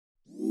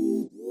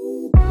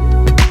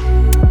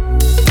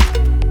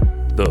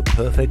The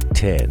Perfect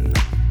 10.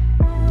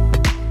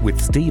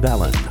 With Steve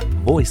Allen,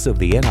 voice of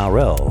the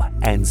NRL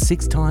and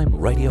six-time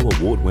radio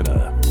award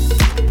winner.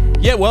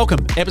 Yeah, welcome.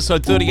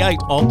 Episode 38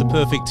 of The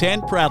Perfect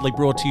 10, proudly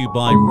brought to you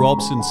by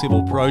Robson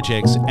Civil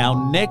Projects.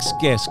 Our next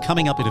guest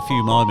coming up in a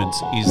few moments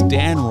is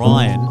Dan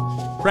Ryan,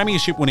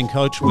 Premiership winning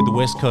coach with the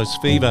West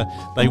Coast Fever.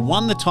 They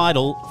won the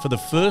title for the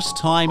first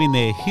time in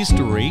their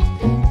history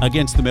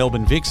against the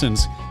Melbourne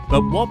Vixens.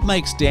 But what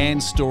makes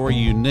Dan's story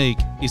unique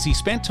is he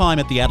spent time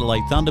at the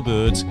Adelaide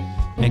Thunderbirds,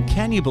 and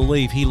can you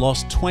believe he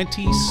lost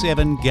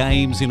 27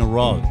 games in a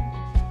row?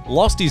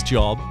 Lost his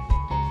job,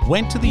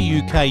 went to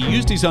the UK,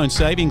 used his own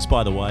savings,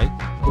 by the way,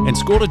 and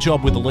scored a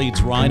job with the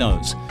Leeds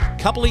Rhinos. A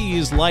couple of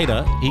years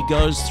later, he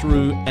goes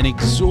through an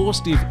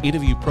exhaustive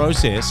interview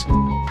process,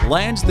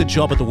 lands the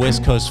job at the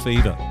West Coast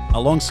Fever,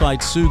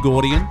 alongside Sue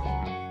Gordian.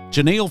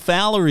 Janelle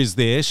Fowler is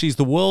there. She's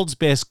the world's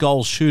best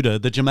goal shooter.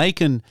 The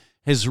Jamaican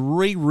has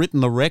rewritten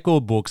the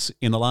record books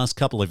in the last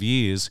couple of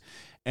years,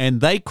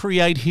 and they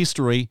create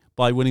history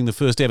by winning the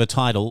first ever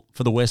title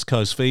for the West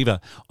Coast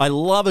Fever. I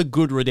love a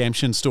good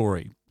redemption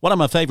story. One of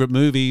my favourite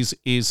movies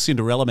is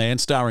Cinderella Man,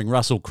 starring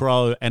Russell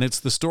Crowe, and it's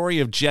the story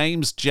of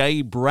James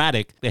J.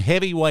 Braddock, the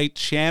heavyweight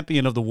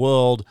champion of the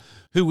world,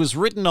 who was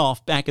written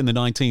off back in the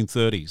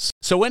 1930s.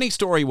 So any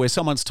story where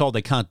someone's told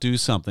they can't do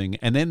something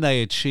and then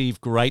they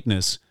achieve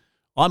greatness,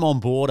 I'm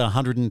on board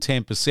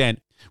 110%.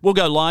 We'll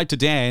go live to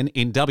Dan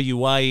in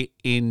WA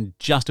in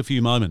just a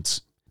few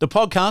moments. The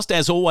podcast,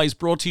 as always,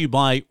 brought to you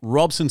by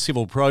Robson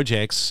Civil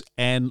Projects,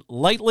 and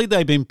lately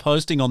they've been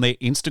posting on their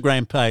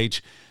Instagram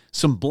page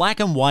some black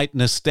and white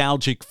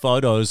nostalgic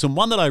photos, and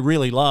one that I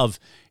really love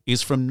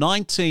is from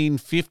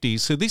 1950.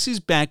 So this is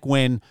back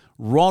when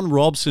Ron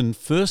Robson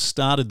first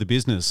started the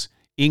business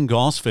in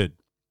Gosford.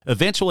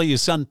 Eventually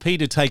his son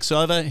Peter takes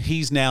over.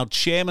 He's now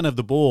chairman of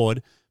the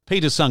board.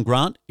 Peter's son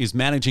Grant is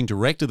managing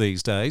director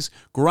these days.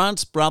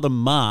 Grant's brother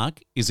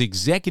Mark is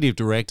executive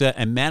director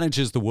and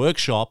manages the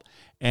workshop,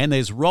 and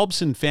there's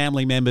Robson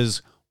family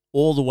members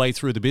all the way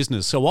through the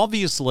business. So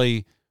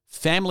obviously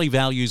family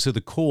values are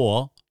the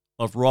core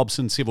of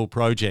Robson Civil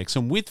Projects.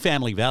 And with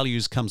family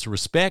values comes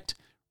respect,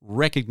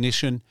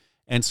 recognition,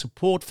 and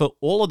support for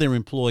all of their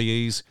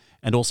employees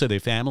and also their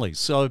families.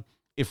 So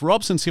if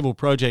Robson Civil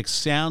Projects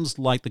sounds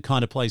like the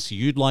kind of place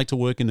you'd like to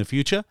work in the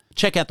future,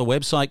 check out the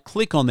website,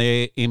 click on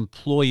their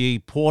employee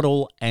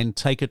portal, and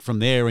take it from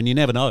there. And you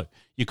never know,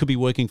 you could be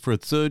working for a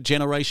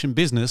third-generation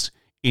business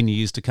in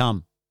years to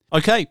come.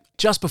 Okay,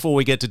 just before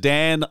we get to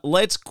Dan,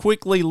 let's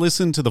quickly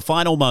listen to the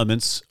final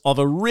moments of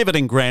a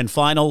riveting grand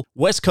final.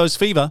 West Coast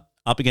Fever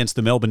up against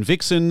the Melbourne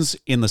Vixens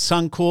in the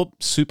Suncorp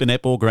Super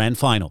Netball Grand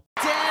Final.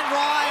 Dan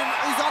Ryan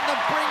is on the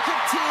brink of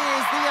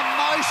tears, the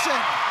emotion.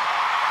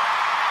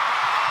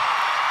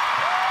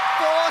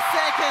 4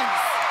 seconds.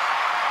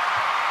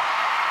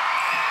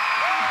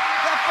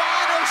 The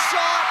final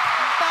shot,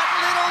 but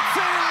little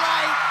too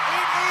late.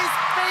 It is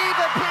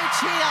fever pitch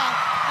here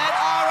at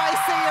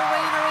RAC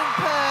Arena in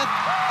Perth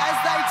as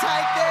they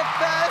take their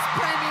first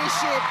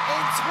premiership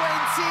in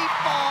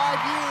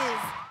 25 years.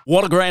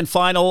 What a grand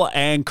final,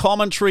 and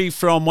commentary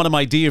from one of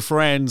my dear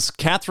friends,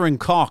 Catherine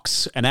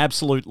Cox, an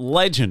absolute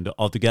legend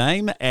of the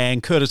game,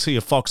 and courtesy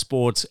of Fox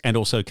Sports and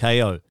also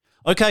KO.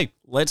 Okay,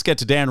 let's get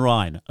to Dan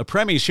Ryan, a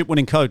premiership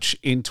winning coach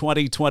in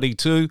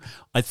 2022.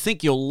 I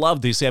think you'll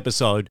love this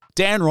episode.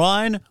 Dan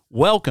Ryan,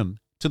 welcome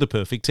to the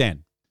Perfect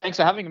 10. Thanks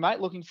for having me,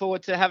 mate. Looking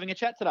forward to having a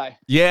chat today.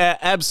 Yeah,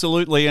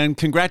 absolutely. And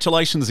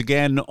congratulations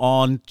again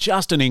on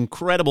just an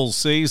incredible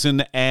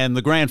season and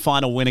the grand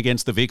final win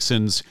against the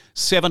Vixens,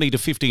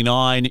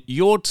 70-59.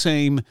 Your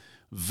team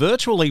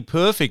virtually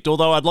perfect,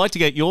 although I'd like to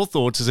get your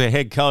thoughts as a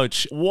head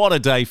coach. What a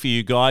day for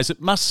you guys.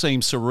 It must seem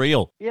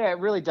surreal. Yeah, it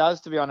really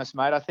does, to be honest,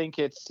 mate. I think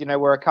it's,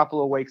 we're a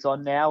couple of weeks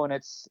on now and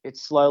it's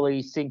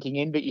slowly sinking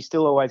in, but you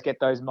still always get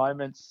those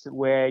moments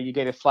where you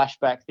get a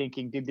flashback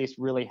thinking, did this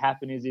really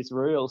happen? Is this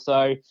real?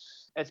 So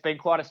it's been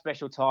quite a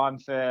special time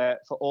for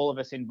all of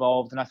us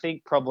involved. And I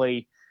think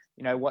probably,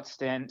 what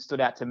stood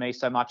out to me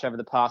so much over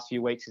the past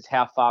few weeks is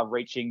how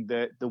far-reaching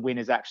the win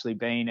has actually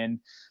been. And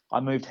I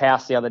moved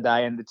house the other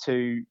day and the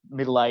two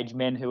middle-aged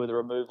men who were the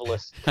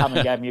removalists come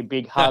and gave me a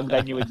big hug.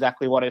 They knew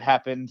exactly what had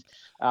happened.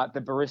 The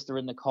barista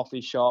in the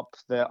coffee shop,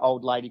 the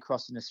old lady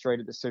crossing the street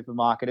at the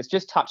supermarket. It's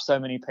just touched so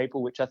many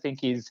people, which I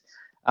think is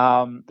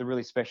the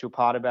really special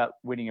part about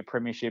winning a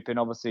premiership, and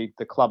obviously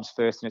the club's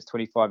first in its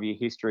 25-year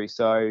history.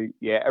 So,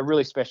 yeah, a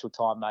really special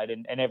time, mate,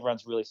 and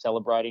everyone's really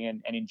celebrating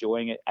and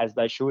enjoying it as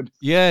they should.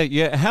 Yeah.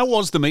 How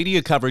was the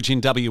media coverage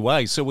in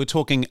WA? So we're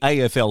talking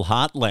AFL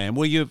Heartland.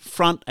 Were you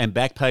front and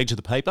back page of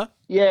the paper?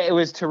 Yeah, it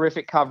was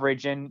terrific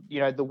coverage. And,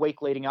 the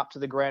week leading up to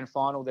the grand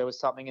final, there was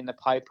something in the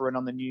paper and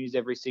on the news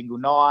every single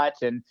night.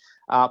 And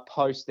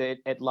post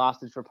it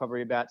lasted for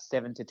probably about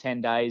 7 to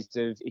 10 days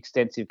of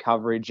extensive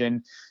coverage.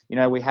 And,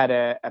 we had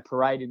a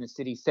parade in the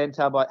city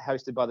centre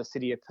hosted by the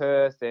City of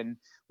Perth, and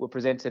we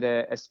presented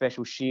a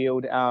special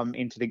shield from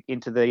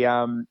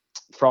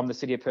the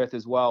City of Perth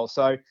as well.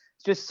 So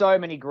just so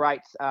many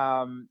great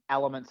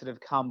elements that have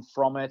come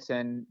from it,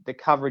 and the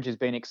coverage has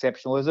been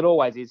exceptional, as it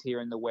always is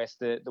here in the West.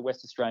 The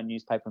West Australian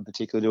newspaper in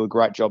particular do a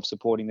great job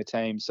supporting the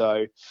team.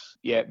 So,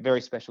 yeah,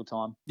 very special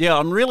time. Yeah,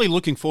 I'm really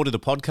looking forward to the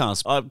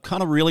podcast. I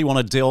kind of really want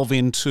to delve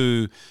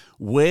into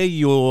where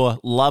your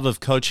love of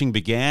coaching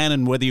began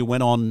and whether you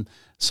went on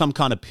some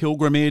kind of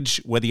pilgrimage,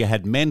 whether you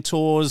had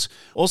mentors.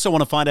 Also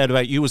want to find out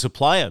about you as a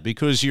player,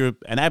 because you're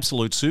an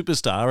absolute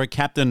superstar, a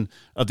captain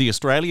of the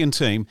Australian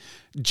team.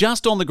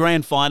 Just on the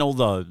grand final,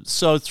 though.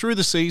 So through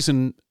the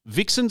season,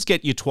 Vixens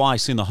get you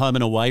twice in the home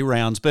and away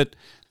rounds, but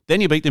then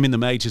you beat them in the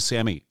major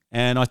semi.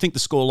 And I think the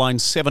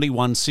scoreline's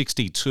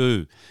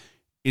 71-62.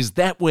 Is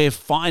that where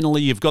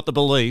finally you've got the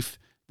belief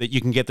that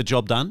you can get the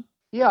job done?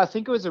 Yeah, I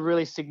think it was a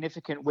really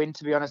significant win,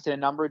 to be honest, in a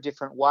number of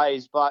different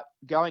ways. But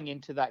going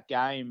into that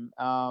game,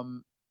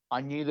 I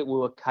knew that we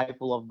were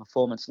capable of a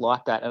performance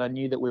like that, and I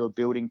knew that we were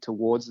building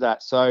towards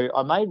that. So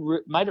I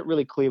made it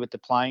really clear with the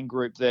playing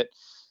group that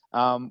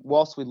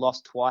whilst we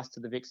lost twice to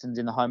the Vixens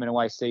in the home and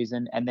away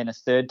season, and then a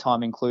third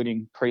time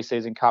including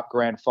pre-season cup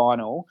grand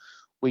final,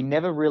 we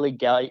never really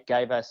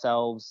gave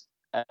ourselves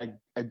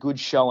a good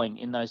showing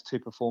in those two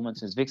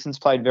performances. Vixens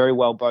played very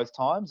well both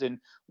times, and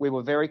we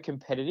were very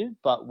competitive,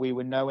 but we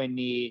were nowhere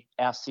near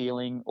our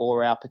ceiling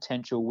or our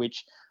potential,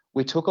 which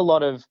we took a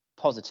lot of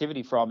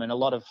positivity from and a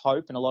lot of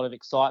hope and a lot of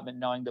excitement,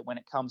 knowing that when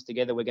it comes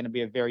together, we're going to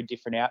be a very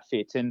different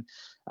outfit. And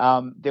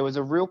there was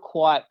a real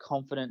quiet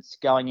confidence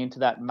going into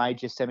that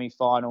major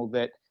semi-final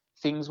that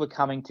things were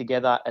coming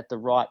together at the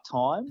right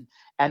time,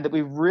 and that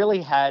we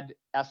really had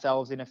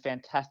ourselves in a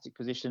fantastic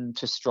position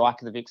to strike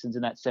the Vixens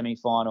in that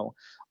semi-final.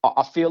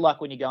 I feel like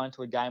when you go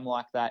into a game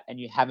like that and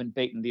you haven't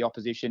beaten the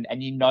opposition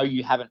and you know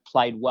you haven't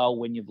played well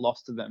when you've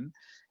lost to them,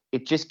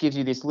 it just gives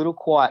you this little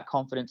quiet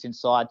confidence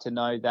inside to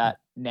know that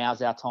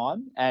now's our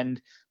time. And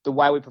the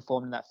way we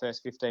performed in that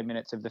first 15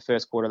 minutes of the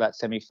first quarter of that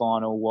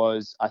semi-final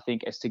was, I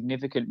think, a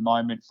significant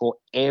moment for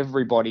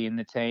everybody in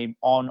the team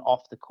on,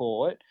 off the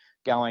court,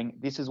 going,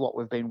 this is what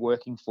we've been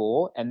working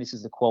for and this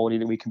is the quality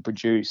that we can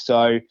produce.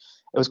 So it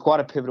was quite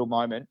a pivotal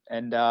moment,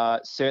 and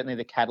certainly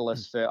the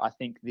catalyst for, I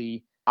think,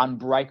 the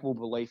unbreakable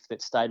belief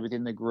that stayed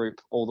within the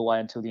group all the way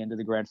until the end of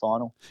the grand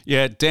final.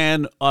 Yeah,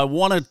 Dan, I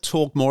want to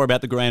talk more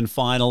about the grand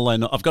final,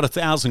 and I've got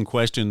 1,000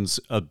 questions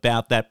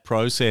about that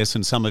process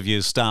and some of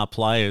your star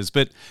players,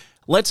 but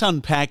let's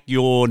unpack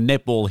your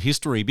netball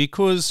history,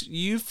 because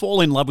you fall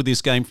in love with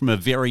this game from a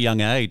very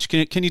young age.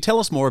 Can you tell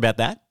us more about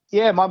that?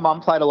 Yeah, my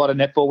mum played a lot of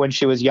netball when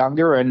she was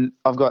younger, and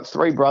I've got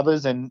 3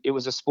 brothers, and it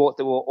was a sport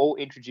that we were all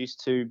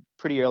introduced to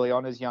pretty early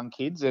on as young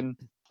kids. And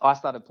I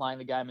started playing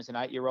the game as an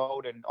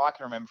 8-year-old, and I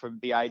can remember from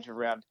the age of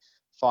around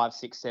 5,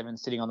 6, 7,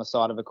 sitting on the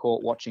side of a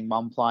court watching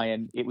mum play,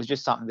 and it was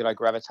just something that I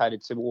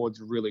gravitated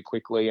towards really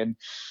quickly. And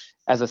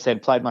as I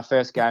said, played my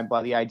first game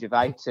by the age of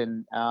 8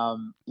 and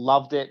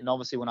loved it. And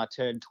obviously when I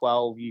turned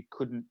 12, you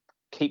couldn't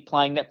keep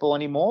playing netball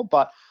anymore,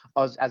 but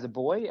I was as a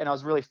boy, and I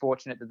was really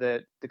fortunate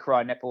that the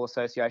Crow Netball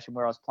Association,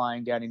 where I was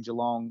playing down in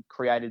Geelong,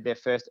 created their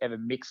first ever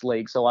mixed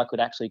league, so I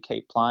could actually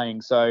keep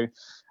playing. So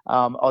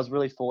I was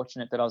really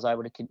fortunate that I was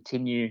able to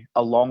continue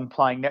along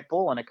playing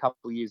netball, and a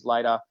couple of years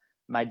later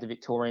made the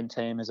Victorian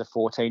team as a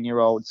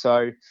 14-year-old.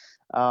 So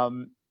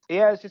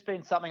yeah, it's just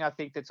been something I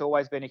think that's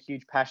always been a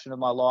huge passion of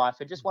my life,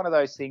 and just one of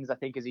those things I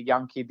think as a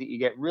young kid that you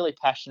get really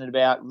passionate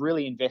about,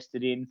 really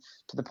invested in,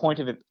 to the point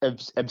of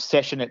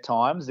obsession at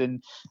times.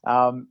 And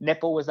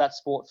netball was that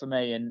sport for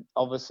me. And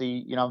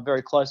obviously, you know, I'm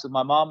very close with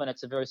my mum, and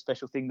it's a very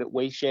special thing that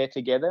we share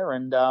together.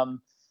 And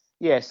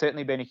yeah,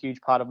 certainly been a huge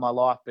part of my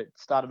life, but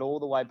started all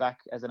the way back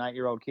as an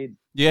 8-year-old kid.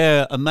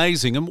 Yeah,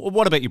 amazing. And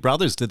what about your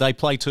brothers? Did they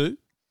play too?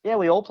 Yeah,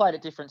 we all played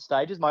at different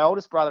stages. My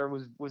oldest brother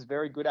was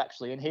very good,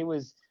 actually, and he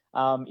was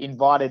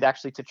invited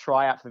actually to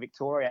try out for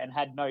Victoria and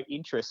had no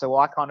interest. So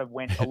I kind of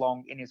went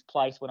along in his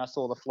place when I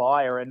saw the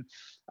flyer. And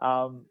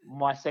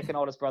my second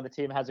oldest brother,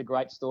 Tim, has a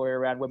great story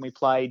around when we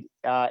played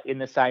in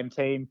the same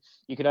team.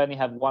 You could only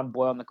have one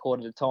boy on the court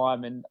at a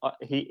time. And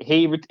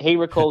he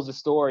recalls a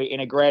story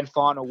in a grand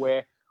final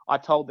where I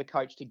told the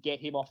coach to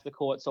get him off the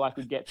court so I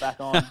could get back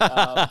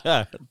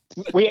on.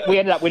 We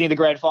ended up winning the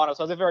grand final,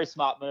 so it was a very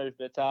smart move.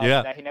 But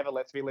he never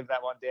lets me live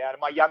that one down. And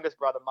my youngest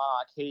brother,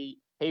 Mark, he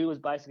was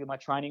basically my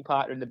training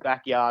partner in the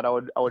backyard.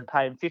 I would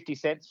pay him 50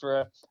 cents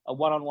for a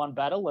one-on-one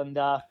battle, and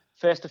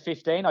first to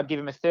 15, I'd give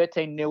him a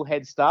 13-0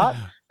 head start,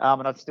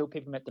 and I'd still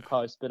keep him at the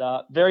post.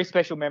 But very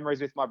special memories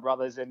with my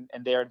brothers and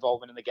their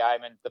involvement in the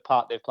game and the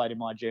part they've played in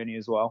my journey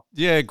as well.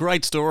 Yeah,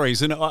 great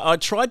stories. And I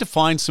tried to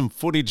find some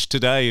footage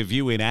today of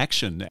you in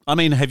action. I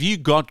mean, have you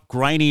got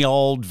grainy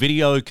old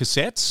video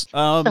cassettes?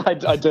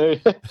 I do.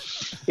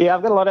 Yeah,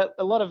 I've got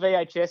a lot of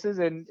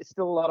VHSs, and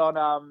still a lot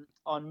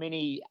on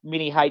mini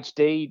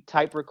HD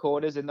tape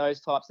recorders and those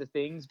types of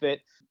things. But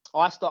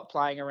I stopped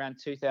playing around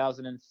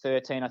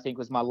 2013, I think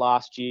was my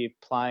last year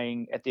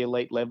playing at the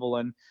elite level.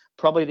 And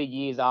probably the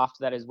years after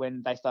that is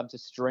when they started to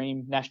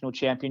stream national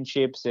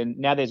championships. And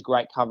now there's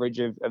great coverage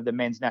of the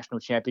men's national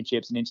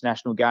championships and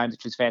international games,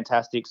 which is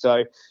fantastic.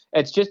 So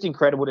it's just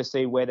incredible to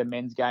see where the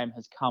men's game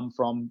has come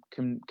from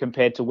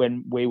compared to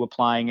when we were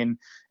playing, and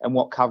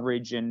what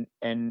coverage and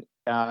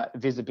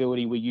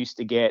visibility we used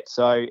to get.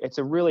 So it's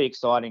a really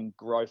exciting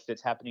growth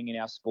that's happening in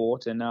our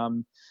sport.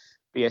 And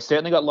but yeah,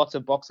 certainly got lots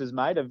of boxes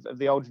made of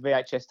the old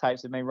VHS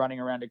tapes of me running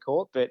around a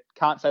court, but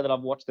can't say that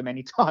I've watched them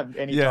anytime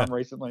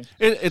recently.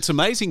 It's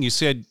amazing. You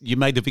said you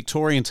made the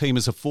Victorian team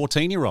as a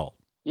 14-year-old.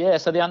 Yeah,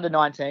 so the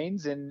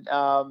under-19s and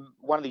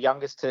one of the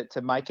youngest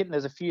to make it. And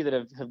there's a few that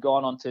have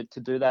gone on to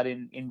do that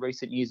in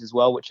recent years as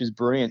well, which is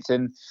brilliant.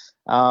 And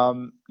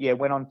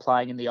went on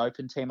playing in the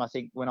Open team, I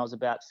think, when I was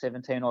about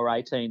 17 or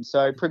 18.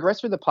 So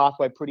progressed through the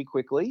pathway pretty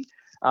quickly.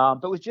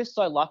 But was just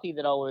so lucky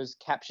that I was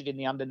captured in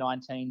the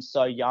under-19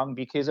 so young,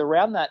 because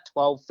around that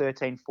 12,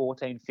 13,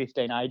 14,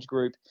 15 age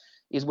group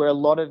is where a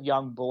lot of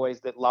young boys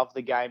that love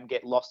the game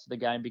get lost to the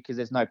game because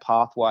there's no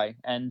pathway.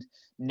 And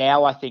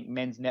now I think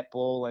men's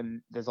netball,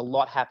 and there's a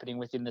lot happening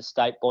within the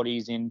state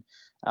bodies in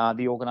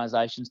the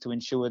organisations to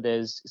ensure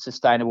there's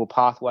sustainable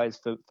pathways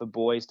for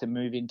boys to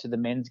move into the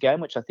men's game,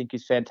 which I think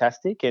is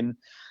fantastic. And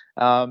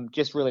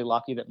just really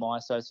lucky that my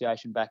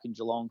association back in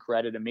Geelong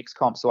created a mixed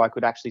comp so I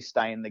could actually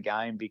stay in the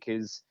game,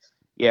 because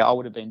I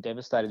would have been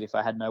devastated if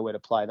I had nowhere to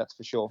play, that's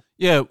for sure.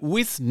 Yeah,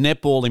 with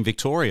netball in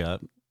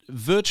Victoria,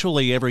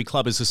 virtually every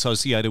club is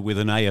associated with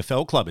an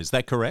AFL club. Is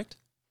that correct?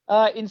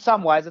 In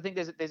some ways, I think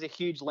there's a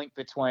huge link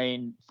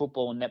between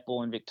football and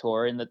netball in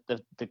Victoria, and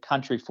the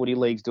country footy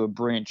leagues do a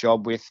brilliant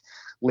job with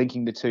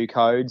linking the two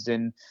codes.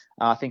 And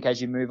I think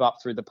as you move up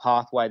through the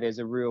pathway, there's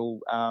a real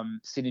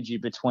synergy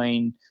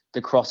between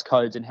the cross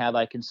codes and how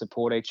they can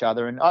support each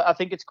other. And I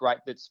think it's great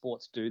that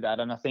sports do that.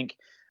 And I think,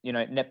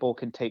 netball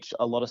can teach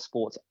a lot of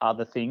sports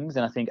other things,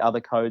 and I think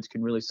other codes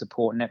can really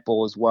support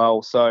netball as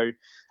well. So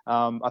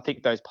I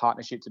think those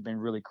partnerships have been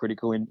really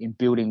critical in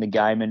building the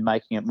game and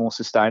making it more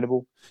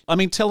sustainable. I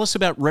mean, tell us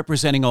about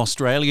representing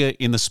Australia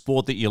in the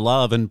sport that you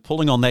love and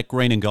pulling on that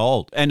green and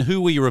gold. And who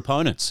were your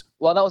opponents?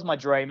 Well, that was my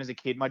dream as a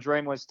kid. My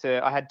dream was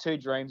I had two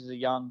dreams as a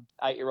young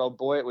 8-year-old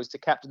boy. It was to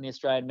captain the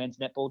Australian men's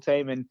netball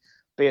team and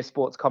be a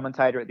sports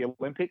commentator at the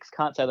Olympics.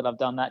 Can't say that I've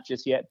done that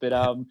just yet,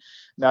 but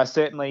no,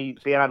 certainly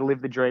being able to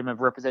live the dream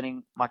of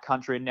representing my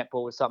country in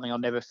netball was something I'll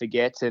never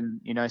forget. And,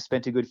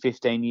 spent a good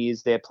 15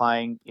 years there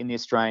playing in the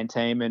Australian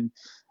team, and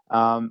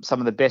some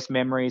of the best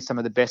memories, some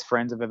of the best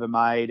friends I've ever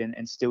made,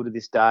 and still to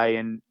this day.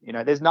 And,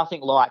 there's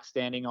nothing like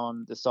standing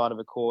on the side of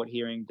a court,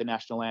 hearing the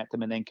national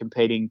anthem, and then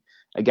competing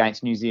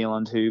against New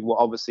Zealand, who were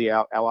obviously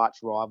our arch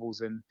rivals.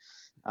 And,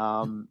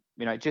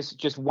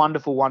 just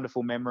wonderful,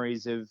 wonderful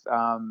memories of,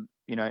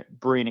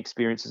 brilliant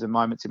experiences and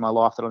moments in my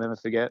life that I'll never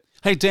forget.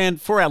 Hey, Dan,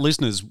 for our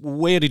listeners,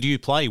 where did you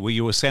play? Were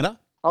you a centre?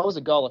 I was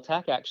a goal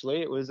attack,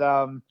 actually. It was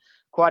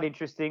quite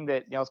interesting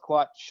that I was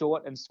quite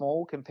short and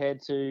small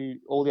compared to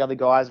all the other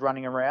guys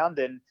running around.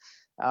 And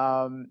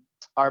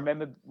I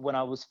remember when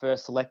I was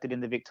first selected in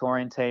the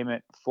Victorian team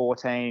at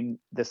 14,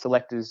 the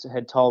selectors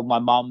had told my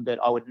mum that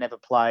I would never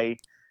play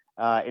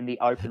in the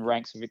open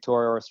ranks of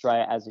Victoria or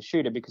Australia as a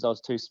shooter because I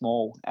was too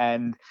small,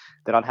 and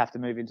that I'd have to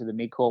move into the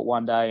mid-court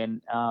one day.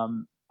 And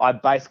I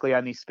basically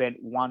only spent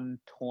one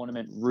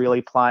tournament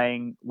really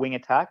playing wing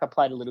attack. I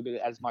played a little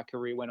bit as my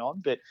career went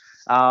on, but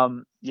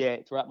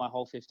throughout my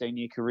whole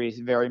 15-year career,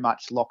 very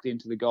much locked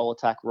into the goal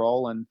attack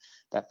role, and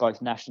that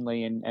both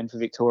nationally and for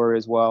Victoria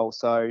as well.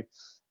 So,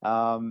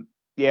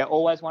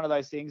 always one of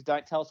those things.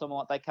 Don't tell someone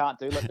what they can't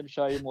do. Let them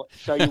show you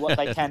what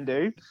they can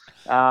do,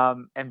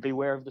 and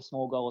beware of the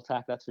small goal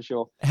attack. That's for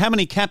sure. How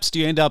many caps do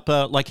you end up?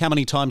 How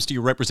many times do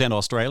you represent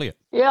Australia?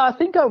 Yeah, I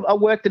think I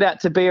worked it out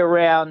to be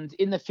around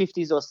in the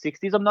 50s or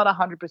 60s. I'm not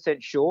 100%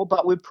 sure,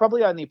 but we'd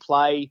probably only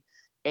play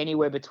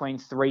anywhere between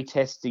 3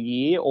 tests a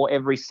year or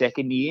every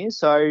second year.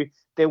 So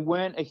there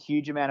weren't a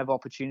huge amount of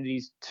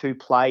opportunities to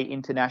play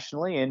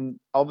internationally, and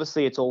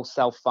obviously it's all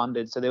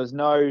self-funded. So there was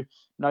no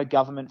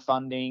government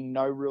funding,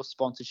 no real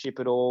sponsorship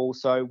at all.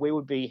 So we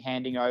would be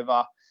handing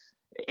over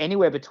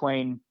anywhere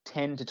between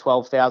 $10,000 to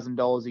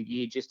 $12,000 a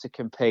year just to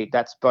compete.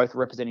 That's both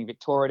representing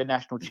Victoria to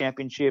national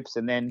championships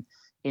and then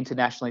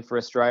internationally for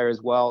Australia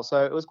as well.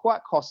 So it was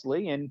quite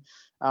costly and,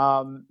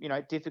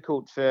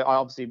 difficult I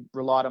obviously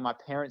relied on my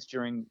parents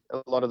during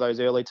a lot of those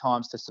early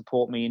times to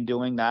support me in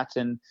doing that.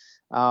 And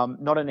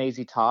not an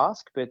easy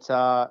task, but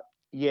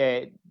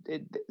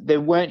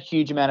there weren't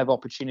huge amount of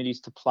opportunities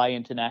to play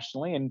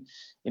internationally. And,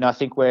 I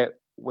think we're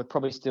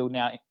probably still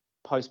now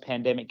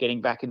post-pandemic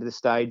getting back into the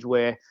stage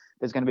where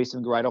there's going to be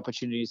some great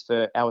opportunities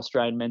for our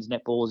Australian men's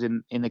netballers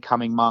in the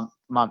coming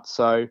months.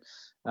 So,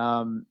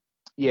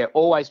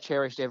 always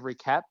cherished every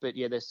cap, but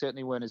there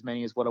certainly weren't as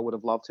many as what I would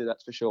have loved to,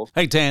 that's for sure.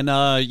 Hey, Dan,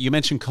 you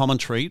mentioned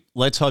commentary.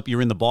 Let's hope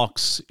you're in the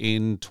box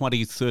in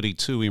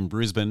 2032 in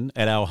Brisbane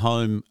at our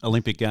home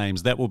Olympic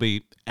Games. That will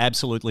be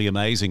absolutely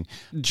amazing.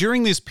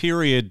 During this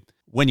period,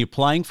 when you're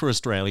playing for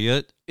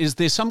Australia, is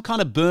there some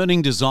kind of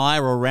burning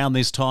desire around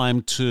this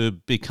time to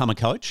become a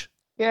coach?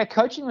 Yeah,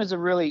 coaching was a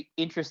really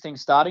interesting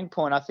starting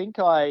point. I think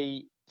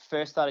I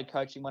first started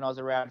coaching when I was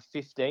around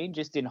 15,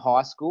 just in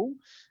high school,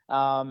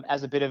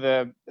 as a bit of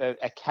a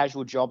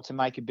casual job to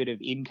make a bit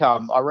of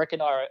income. I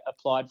reckon I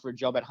applied for a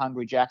job at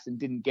Hungry Jack's and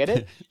didn't get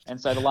it.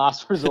 And so the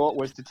last resort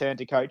was to turn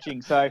to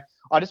coaching. So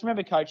I just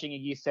remember coaching a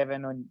year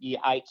 7 and year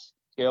 8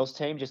 girls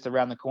team just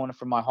around the corner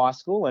from my high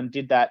school, and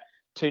did that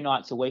 2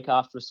 nights a week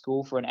after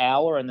school for an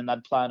hour, and then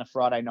they'd play on a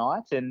Friday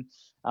night. And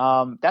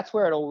that's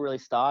where it all really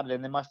started.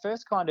 And then my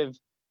first kind of,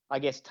 I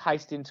guess,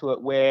 taste into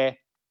it, where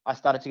I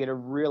started to get a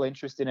real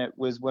interest in it,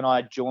 was when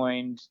I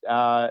joined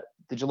the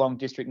Geelong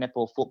District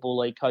Netball Football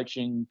League,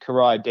 coaching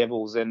Corio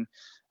Devils. And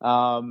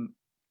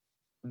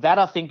that,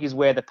 I think, is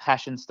where the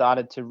passion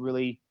started to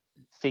really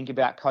think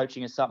about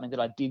coaching as something that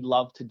I did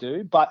love to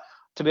do. But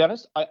to be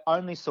honest, I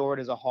only saw it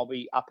as a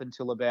hobby up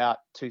until about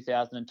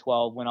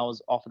 2012, when I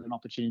was offered an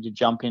opportunity to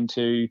jump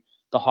into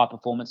the high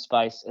performance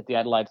space at the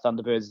Adelaide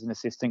Thunderbirds as an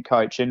assistant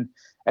coach. And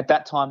at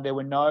that time, there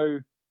were no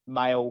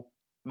male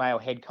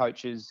head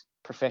coaches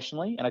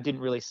professionally, and I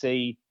didn't really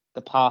see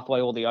the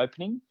pathway or the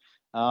opening.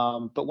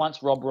 But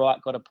once Rob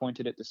Wright got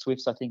appointed at the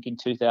Swifts, I think in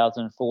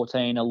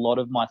 2014, a lot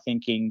of my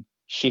thinking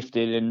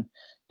shifted, and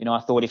I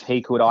thought, if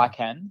he could, I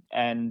can.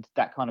 And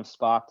that kind of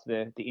sparked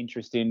the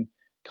interest in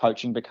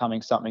coaching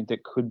becoming something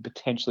that could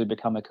potentially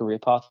become a career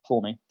path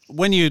for me.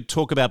 When you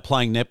talk about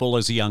playing netball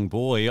as a young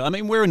boy, I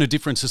mean, we're in a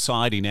different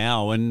society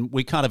now, and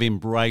we kind of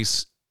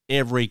embrace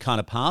every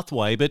kind of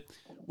pathway. But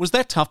was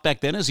that tough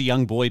back then as a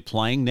young boy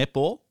playing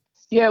netball?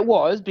 Yeah, it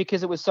was,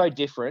 because it was so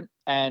different,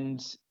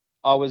 and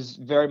I was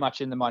very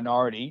much in the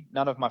minority.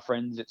 None of my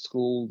friends at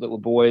school that were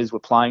boys were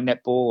playing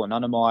netball, or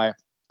none of my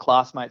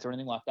classmates or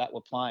anything like that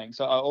were playing.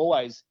 So I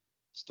always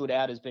stood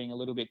out as being a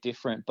little bit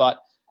different.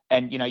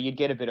 And you'd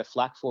get a bit of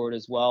flack for it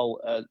as well,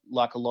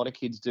 like a lot of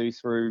kids do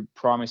through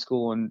primary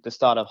school and the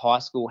start of high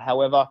school.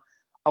 However,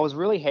 I was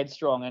really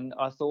headstrong, and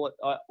I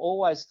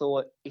always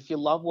thought, if you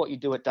love what you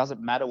do, it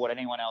doesn't matter what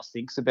anyone else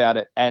thinks about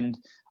it. And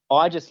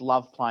I just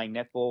loved playing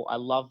netball. I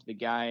loved the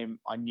game.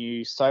 I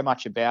knew so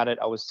much about it.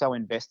 I was so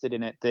invested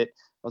in it that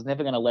I was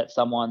never going to let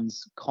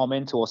someone's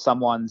comment or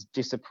someone's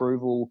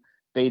disapproval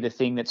be the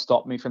thing that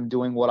stopped me from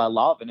doing what I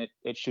love, and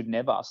it should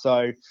never.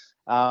 So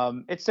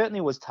it certainly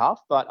was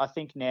tough, but I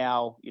think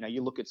now,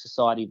 you look at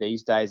society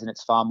these days, and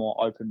it's far more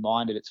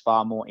open-minded. It's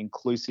far more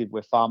inclusive.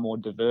 We're far more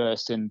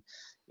diverse. And,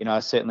 I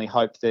certainly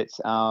hope that,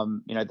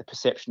 the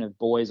perception of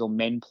boys or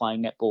men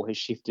playing netball has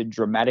shifted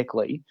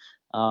dramatically.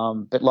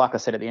 But like I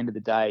said, at the end of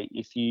the day,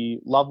 if you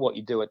love what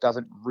you do, it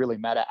doesn't really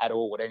matter at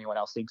all what anyone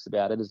else thinks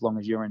about it. As long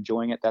as you're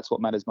enjoying it, that's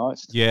what matters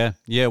most. Yeah,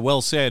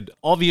 well said.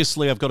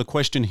 Obviously, I've got a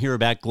question here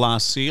about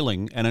glass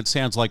ceiling, and it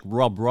sounds like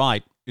Rob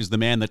Wright is the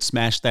man that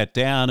smashed that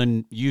down,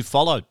 and you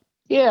followed.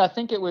 Yeah, I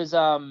think it was,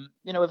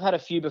 we've had a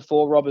few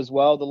before Rob as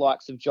well, the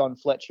likes of John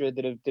Fletcher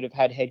that have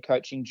had head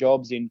coaching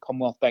jobs in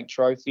Commonwealth Bank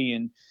Trophy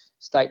and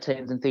state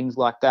teams and things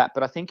like that.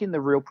 But I think in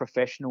the real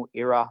professional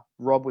era,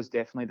 Rob was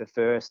definitely the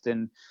first.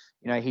 And,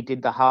 he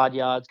did the hard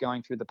yards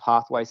going through the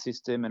pathway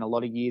system and a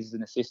lot of years as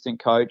an assistant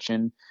coach.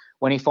 And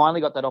when he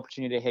finally got that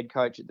opportunity to head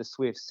coach at the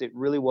Swifts, it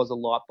really was a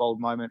light bulb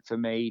moment for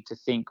me to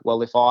think,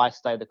 well, if I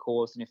stay the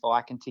course and if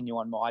I continue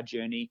on my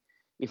journey,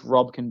 if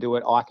Rob can do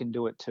it, I can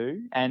do it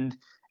too. And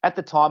at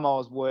the time, I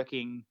was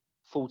working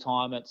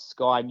full-time at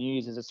Sky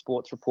News as a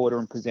sports reporter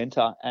and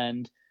presenter.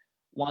 And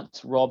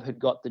once Rob had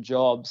got the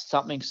job,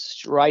 something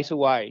straight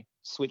away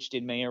switched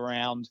in me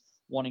around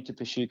wanting to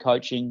pursue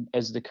coaching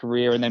as the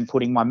career, and then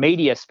putting my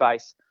media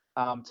space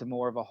to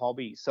more of a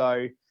hobby.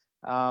 So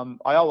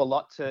I owe a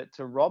lot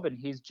to Rob and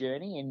his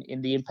journey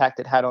in the impact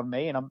it had on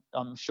me. And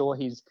I'm sure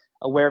he's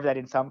aware of that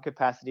in some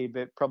capacity,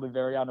 but probably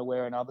very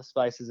unaware in other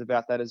spaces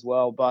about that as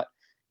well. But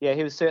yeah,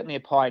 he was certainly a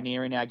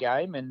pioneer in our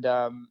game, and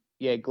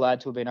glad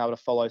to have been able to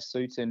follow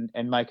suit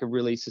and make a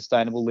really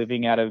sustainable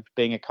living out of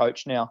being a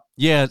coach now.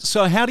 Yeah,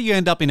 so how do you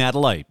end up in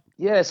Adelaide?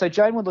 Yeah, so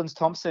Jane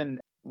Woodlands-Thompson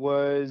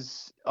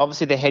was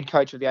obviously the head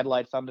coach of the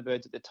Adelaide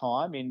Thunderbirds at the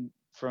time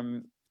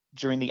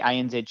during the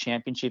ANZ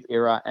Championship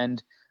era,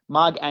 and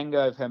Marg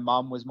Angove, her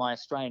mum, was my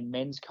Australian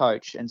men's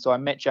coach. And so I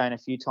met Jane a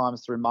few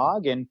times through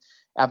Marg, and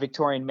our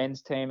Victorian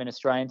men's team and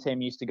Australian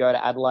team used to go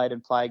to Adelaide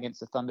and play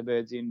against the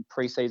Thunderbirds in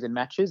pre-season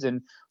matches,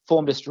 and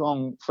formed a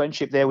strong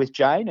friendship there with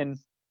Jane. And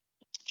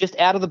just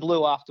out of the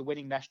blue, after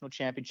winning national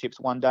championships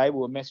one day, we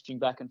were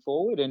messaging back and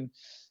forward, and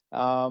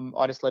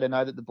I just let her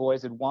know that the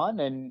boys had won,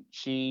 and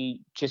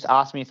she just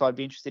asked me if I'd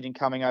be interested in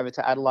coming over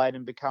to Adelaide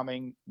and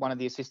becoming one of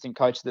the assistant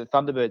coaches of the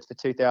Thunderbirds for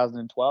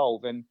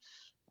 2012. And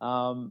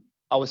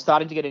I was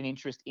starting to get an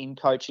interest in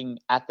coaching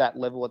at that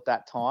level at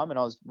that time, and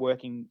I was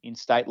working in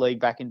State League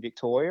back in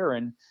Victoria,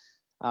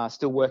 and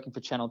still working for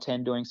Channel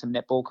 10 doing some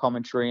netball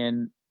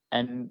commentary,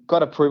 and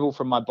got approval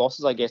from my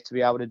bosses, I guess, to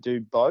be able to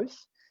do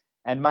both,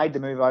 and made the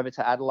move over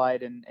to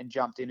Adelaide and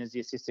jumped in as the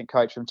assistant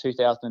coach from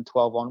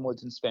 2012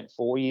 onwards and spent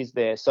 4 years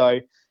there. So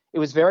it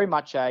was very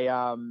much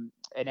an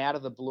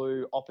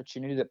out-of-the-blue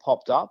opportunity that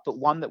popped up, but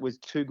one that was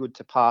too good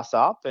to pass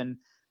up. And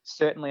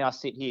certainly I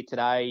sit here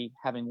today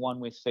having won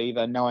with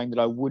fever, knowing that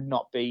I would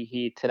not be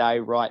here today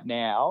right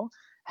now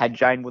had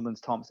Jane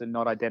Woodlands-Thompson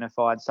not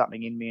identified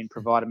something in me and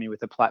provided me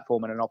with a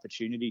platform and an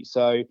opportunity.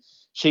 So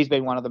she's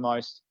been one of the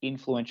most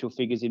influential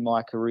figures in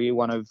my career,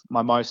 one of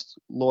my most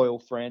loyal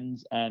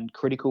friends and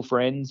critical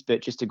friends,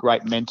 but just a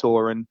great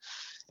mentor. And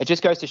it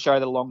just goes to show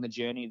that along the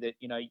journey that,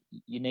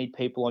 you need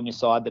people on your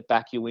side that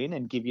back you in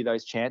and give you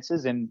those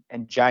chances. And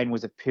Jane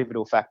was a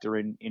pivotal factor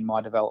in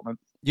my development.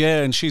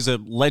 Yeah, and she's a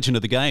legend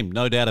of the game,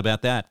 no doubt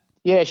about that.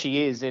 Yeah,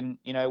 she is. And,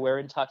 we're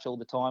in touch all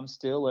the time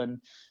still. And,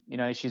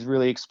 she's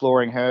really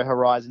exploring her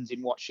horizons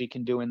in what she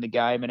can do in the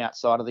game and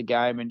outside of the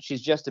game. And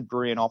she's just a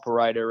brilliant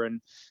operator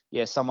and,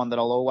 yeah, someone that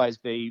I'll always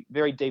be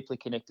very deeply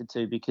connected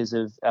to because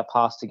of our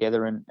past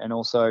together and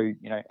also,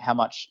 how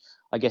much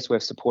I guess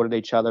we've supported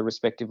each other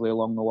respectively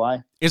along the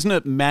way. Isn't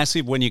it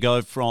massive when you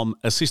go from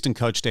assistant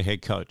coach to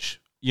head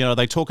coach?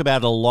 They talk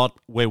about it a lot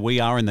where we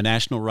are in the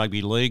National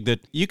Rugby League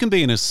that you can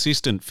be an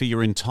assistant for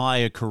your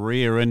entire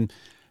career and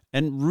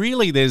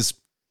really there's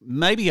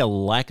maybe a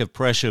lack of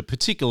pressure,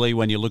 particularly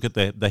when you look at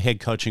the head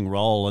coaching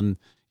role and,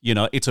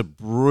 it's a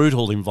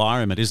brutal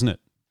environment, isn't it?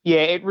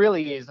 Yeah, it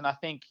really is. And I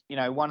think,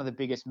 one of the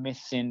biggest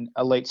myths in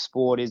elite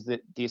sport is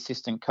that the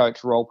assistant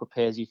coach role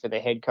prepares you for the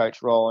head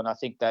coach role. And I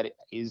think that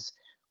is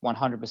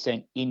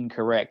 100%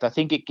 incorrect. I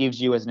think it gives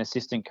you as an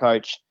assistant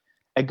coach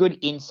a good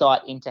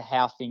insight into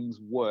how things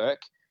work,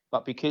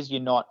 but because you're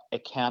not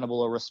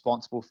accountable or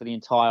responsible for the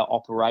entire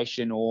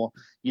operation, or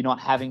you're not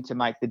having to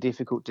make the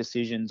difficult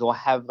decisions or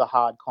have the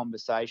hard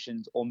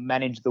conversations or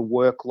manage the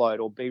workload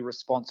or be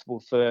responsible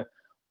for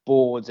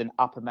boards and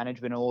upper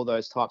management and all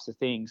those types of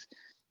things,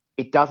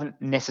 it doesn't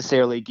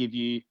necessarily give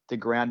you the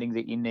grounding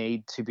that you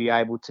need to be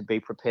able to be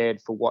prepared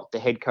for what the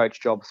head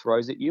coach job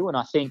throws at you. And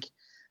I think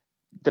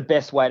the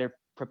best way to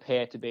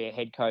prepare to be a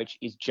head coach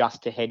is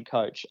just to head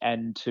coach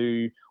and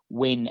to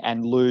win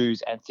and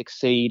lose and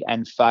succeed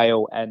and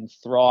fail and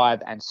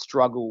thrive and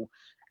struggle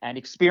and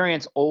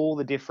experience all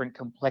the different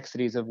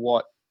complexities of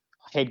what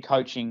head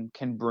coaching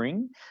can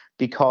bring,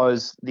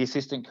 because the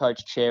assistant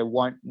coach chair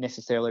won't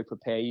necessarily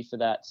prepare you for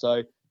that.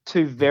 So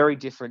two very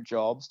different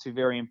jobs, two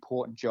very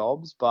important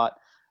jobs, but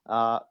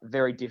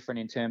very different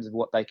in terms of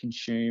what they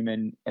consume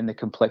and the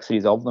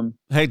complexities of them.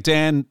 Hey,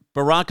 Dan,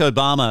 Barack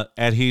Obama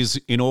at his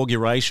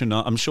inauguration,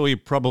 I'm sure you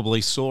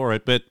probably saw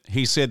it, but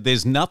he said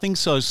there's nothing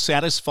so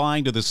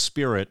satisfying to the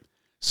spirit,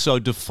 so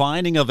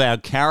defining of our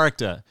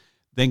character,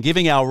 than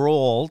giving our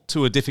all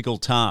to a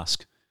difficult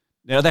task.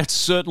 Now, that's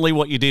certainly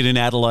what you did in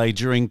Adelaide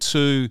during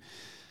 2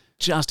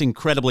 just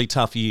incredibly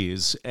tough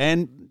years.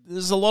 And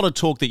there's a lot of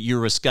talk that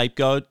you're a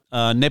scapegoat.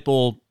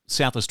 Netball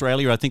South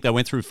Australia, I think they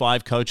went through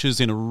 5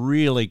 coaches in a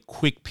really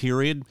quick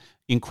period,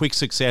 in quick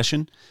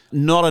succession.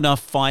 Not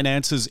enough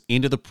finances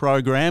into the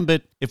program,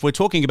 but if we're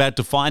talking about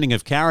defining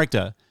of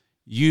character,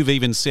 you've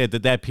even said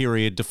that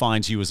period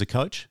defines you as a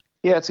coach.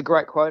 Yeah, it's a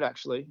great quote,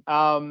 actually.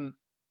 I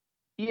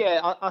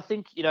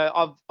think,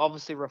 I've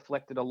obviously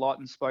reflected a lot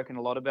and spoken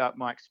a lot about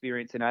my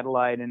experience in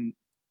Adelaide, and,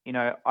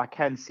 I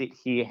can sit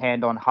here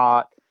hand on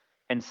heart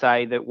and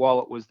say that while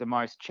it was the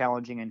most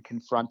challenging and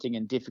confronting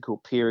and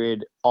difficult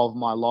period of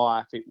my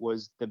life, it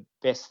was the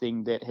best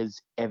thing that has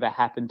ever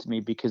happened to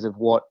me because of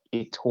what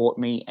it taught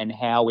me and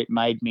how it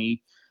made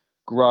me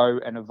grow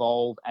and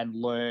evolve and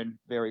learn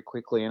very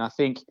quickly. And I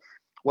think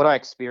what I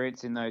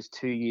experienced in those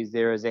 2 years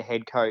there as a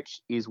head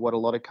coach is what a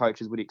lot of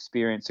coaches would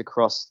experience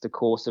across the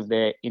course of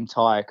their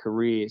entire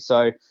career.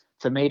 So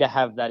for me to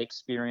have that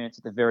experience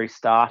at the very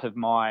start of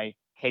my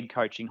head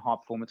coaching high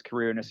performance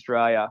career in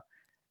Australia,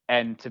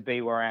 and to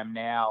be where I am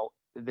now,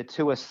 the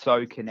two are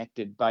so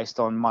connected based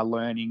on my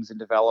learnings and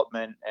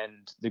development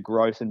and the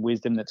growth and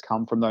wisdom that's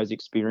come from those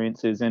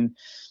experiences. And,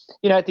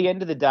 at the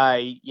end of the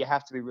day, you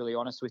have to be really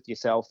honest with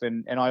yourself.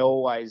 And I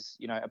always,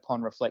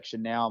 upon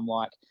reflection now, I'm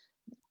like,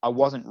 I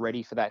wasn't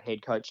ready for that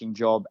head coaching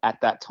job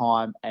at that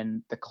time.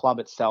 And the club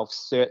itself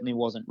certainly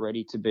wasn't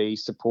ready to be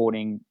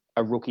supporting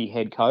a rookie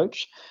head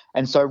coach.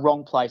 And so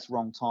wrong place,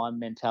 wrong time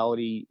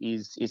mentality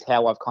is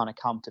how I've kind of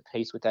come to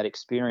peace with that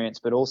experience,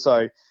 but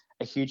also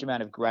a huge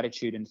amount of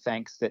gratitude and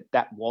thanks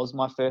that was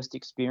my first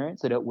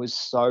experience, that it was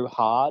so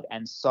hard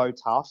and so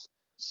tough,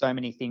 so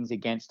many things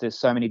against us,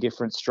 so many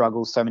different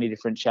struggles, so many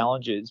different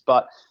challenges.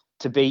 But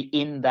to be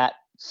in that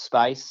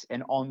space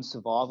and on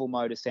survival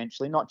mode,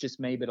 essentially, not just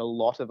me, but a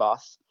lot of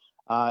us,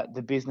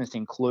 the business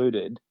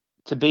included,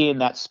 to be in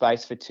that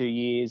space for 2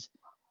 years,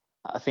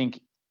 I think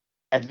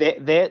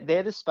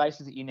they're the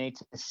spaces that you need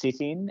to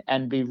sit in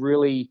and be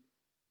really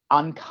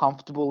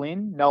uncomfortable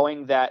in,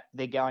 knowing that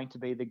they're going to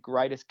be the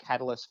greatest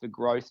catalyst for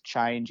growth,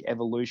 change,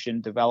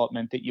 evolution,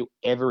 development that you'll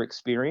ever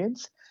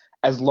experience,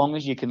 as long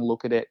as you can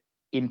look at it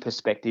in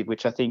perspective,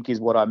 which I think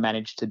is what I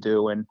managed to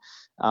do. And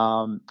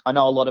I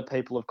know a lot of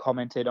people have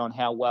commented on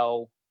how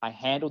well I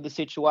handled the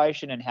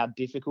situation and how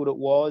difficult it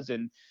was,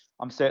 and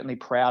I'm certainly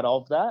proud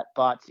of that.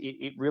 But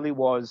it really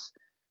was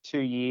 2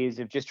 years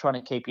of just trying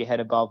to keep your head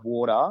above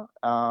water.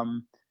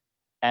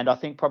 And I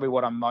think probably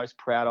what I'm most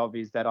proud of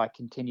is that I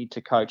continued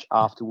to coach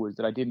afterwards,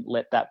 that I didn't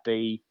let that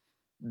be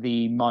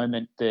the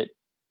moment that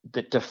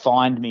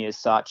defined me as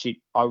such.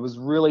 I was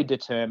really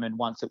determined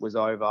once it was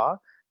over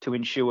to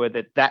ensure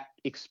that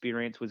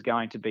experience was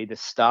going to be the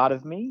start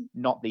of me,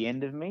 not the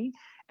end of me,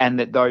 and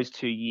that those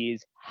 2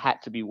 years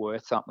had to be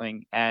worth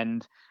something.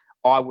 And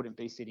I wouldn't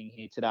be sitting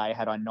here today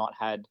had I not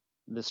had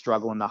the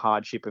struggle and the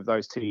hardship of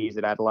those 2 years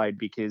at Adelaide,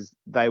 because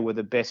they were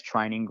the best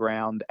training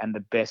ground and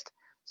the best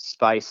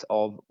space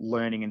of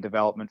learning and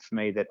development for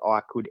me that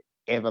I could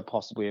ever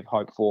possibly have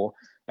hoped for.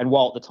 And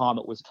while at the time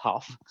it was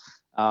tough,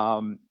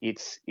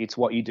 it's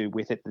what you do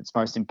with it that's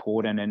most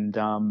important.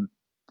 And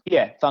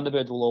Yeah,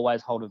 Thunderbirds will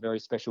always hold a very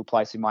special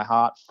place in my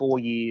heart. 4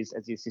 years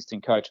as the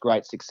assistant coach,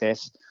 great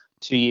success.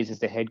 2 years as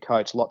the head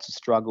coach, lots of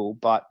struggle,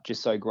 but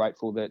just so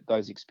grateful that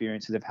those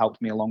experiences have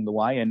helped me along the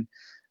way and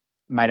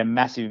made a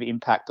massive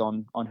impact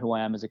on who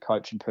I am as a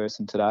coach and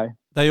person today.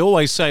 They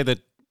always say that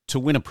to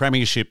win a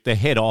premiership, the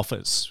head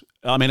office,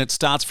 I mean, it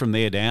starts from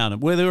there down.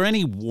 Were there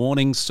any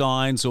warning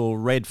signs or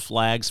red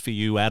flags for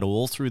you at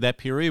all through that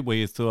period where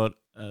you thought,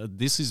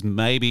 this is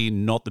maybe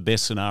not the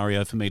best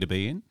scenario for me to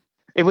be in?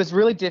 It was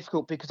really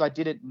difficult because I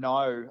didn't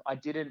know.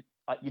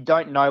 You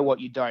don't know what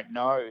you don't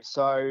know.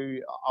 So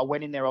I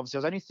went in there, obviously, I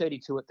was only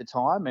 32 at the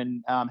time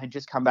and had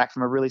just come back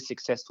from a really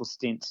successful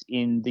stint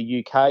in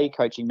the UK,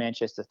 coaching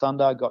Manchester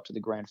Thunder, got to the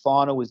grand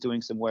final, was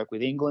doing some work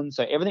with England.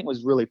 So everything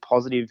was really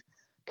positive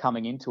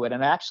coming into it.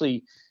 And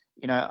actually,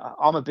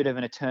 I'm a bit of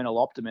an eternal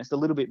optimist, a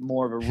little bit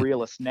more of a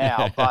realist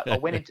now. But I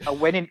went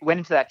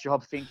into that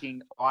job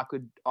thinking I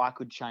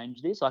could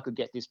change this, I could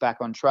get this back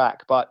on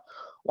track. But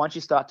once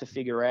you start to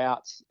figure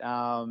out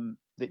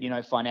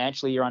that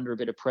financially you're under a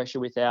bit of pressure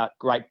without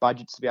great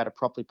budgets to be able to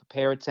properly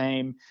prepare a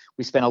team,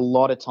 we spent a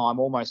lot of time,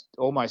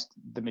 almost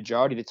the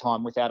majority of the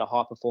time, without a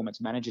high performance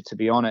manager, to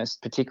be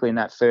honest, particularly in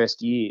that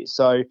first year.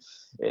 So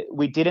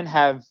we didn't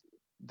have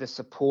the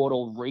support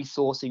or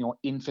resourcing or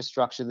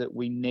infrastructure that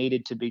we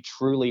needed to be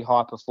truly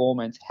high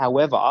performance.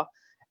 However,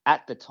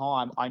 at the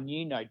time, I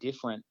knew no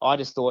different. I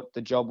just thought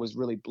the job was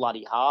really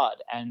bloody hard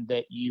and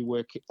that you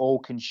were all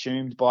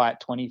consumed by it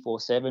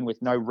 24/7 with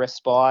no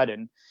respite.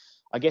 And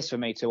I guess for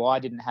me too, I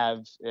didn't have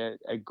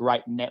a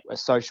great a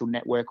social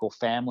network or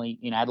family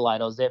in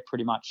Adelaide. I was there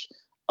pretty much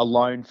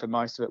alone for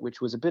most of it,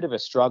 which was a bit of a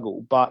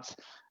struggle. But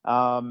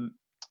I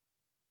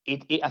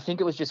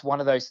think it was just one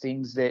of those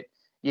things that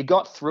you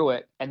got through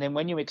it. And then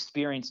when you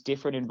experience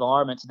different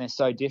environments and they're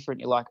so different,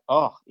 you're like,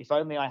 oh, if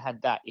only I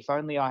had that, if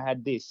only I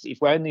had this,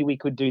 if only we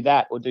could do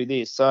that or do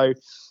this. So,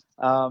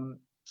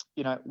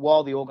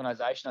 while the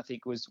organisation, I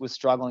think, was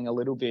struggling a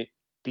little bit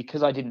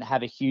because I didn't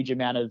have a huge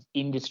amount of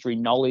industry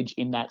knowledge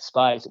in that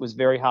space, it was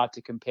very hard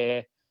to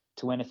compare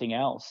to anything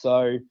else.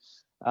 So,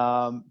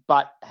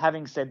 but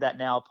having said that,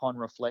 now upon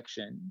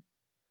reflection,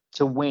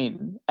 to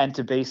win and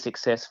to be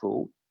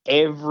successful,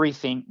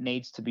 everything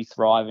needs to be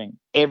thriving.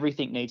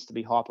 Everything needs to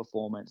be high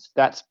performance.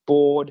 That's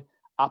board,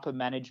 upper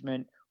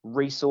management,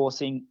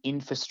 resourcing,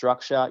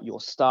 infrastructure,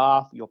 your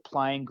staff, your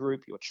playing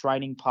group, your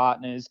training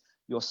partners,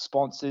 your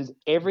sponsors.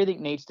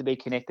 Everything needs to be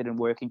connected and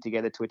working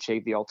together to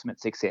achieve the ultimate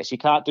success. You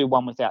can't do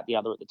one without the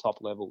other at the top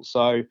level.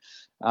 So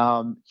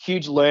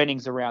huge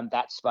learnings around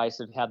that space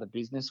of how the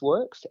business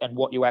works and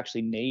what you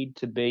actually need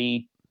to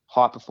be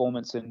high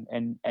performance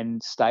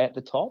and stay at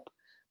the top.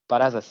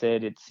 But as I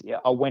said,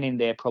 I went in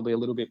there probably a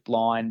little bit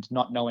blind,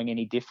 not knowing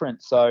any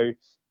different. So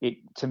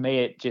to me,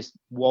 it just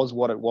was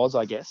what it was,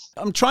 I guess.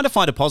 I'm trying to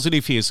find a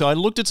positive here. So I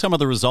looked at some of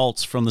the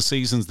results from the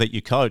seasons that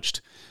you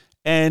coached.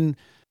 And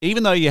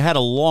even though you had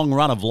a long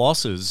run of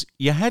losses,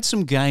 you had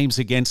some games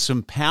against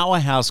some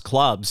powerhouse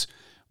clubs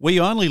where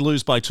you only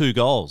lose by 2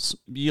 goals.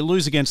 You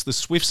lose against the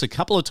Swifts a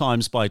couple of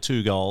times by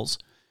 2 goals.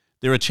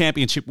 They're a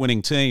championship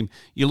winning team.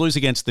 You lose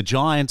against the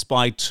Giants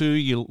by 2.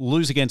 You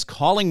lose against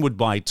Collingwood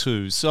by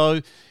 2.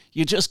 So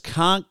you just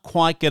can't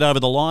quite get over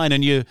the line.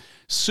 And you're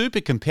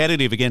super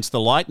competitive against the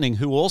Lightning,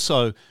 who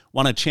also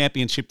won a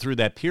championship through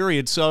that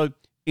period. So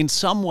in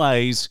some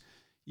ways,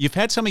 you've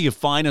had some of your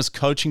finest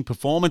coaching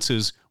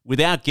performances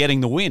without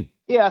getting the win.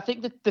 Yeah, I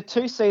think that the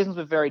 2 seasons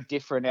were very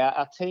different.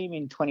 Our team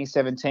in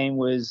 2017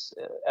 was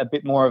a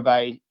bit more of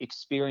a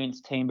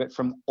experienced team, but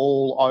from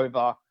all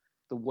over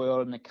the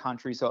world and the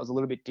country. So it was a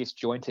little bit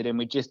disjointed and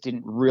we just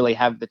didn't really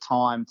have the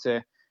time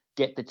to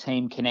get the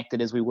team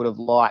connected as we would have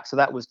liked. So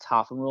that was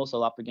tough. And we're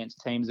also up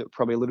against teams that were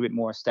probably a little bit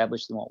more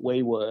established than what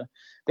we were.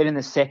 Then in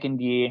the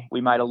second year,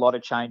 we made a lot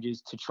of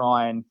changes to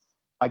try and,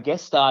 I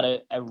guess, start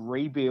a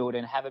rebuild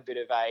and have a bit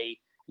of a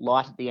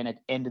light at the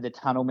end of the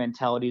tunnel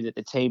mentality that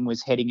the team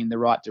was heading in the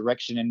right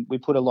direction. And we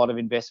put a lot of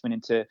investment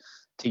into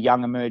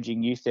young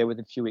emerging youth there with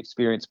a few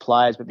experienced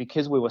players. But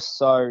because we were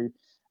so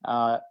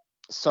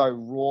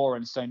raw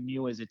and so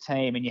new as a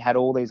team, and you had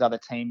all these other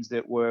teams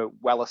that were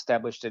well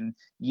established and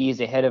years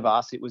ahead of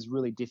us, it was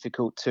really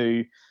difficult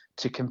to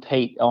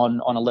compete on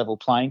a level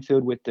playing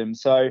field with them.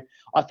 So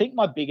I think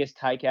my biggest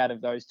take out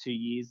of those 2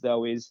 years,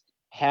 though, is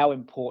how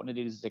important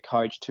it is as a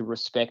coach to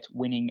respect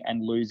winning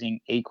and losing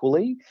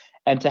equally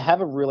and to have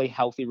a really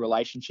healthy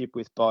relationship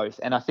with both.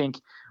 And I think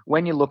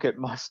when you look at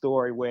my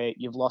story where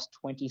you've lost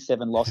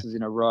 27 losses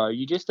in a row,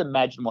 you just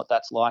imagine what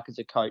that's like as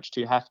a coach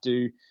to have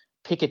to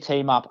pick a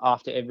team up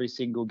after every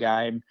single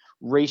game,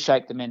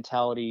 reshape the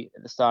mentality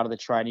at the start of the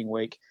training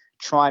week,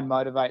 try and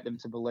motivate them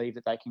to believe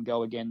that they can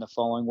go again the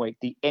following week.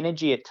 The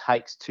energy it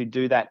takes to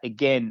do that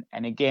again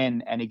and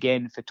again and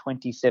again for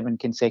 27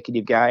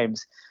 consecutive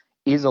games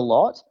is a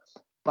lot.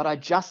 But I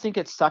just think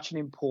it's such an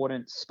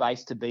important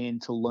space to be in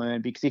to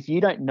learn, because if you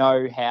don't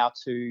know how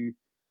to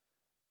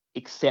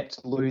accept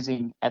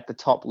losing at the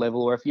top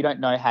level, or if you don't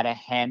know how to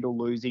handle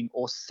losing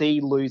or see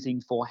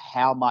losing for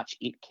how much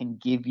it can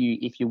give you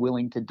if you're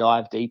willing to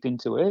dive deep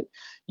into it,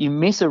 you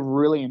miss a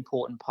really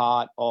important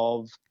part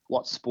of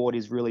what sport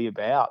is really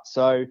about.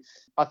 So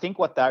I think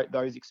what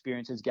those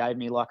experiences gave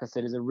me, like I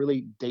said, is a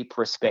really deep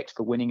respect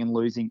for winning and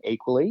losing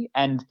equally.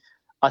 And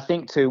I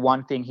think too,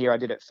 one thing here I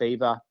did at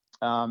Fever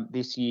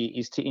this year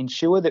is to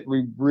ensure that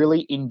we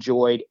really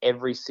enjoyed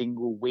every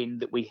single win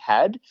that we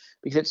had,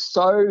 because it's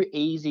so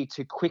easy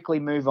to quickly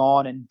move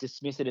on and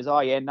dismiss it as, oh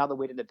yeah, another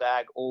win in the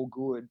bag, all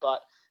good.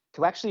 But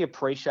to actually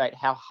appreciate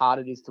how hard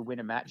it is to win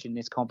a match in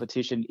this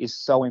competition is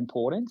so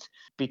important,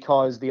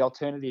 because the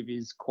alternative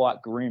is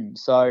quite grim.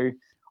 So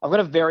I've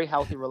got a very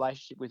healthy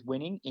relationship with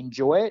winning,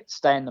 enjoy it,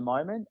 stay in the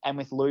moment, and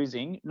with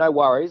losing, no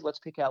worries, let's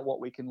pick out what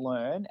we can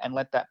learn and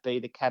let that be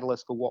the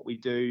catalyst for what we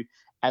do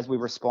as we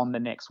respond the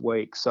next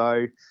week.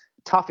 So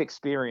tough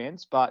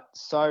experience, but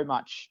so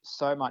much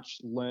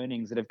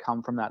learnings that have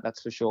come from that,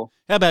 that's for sure.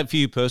 How about for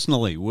you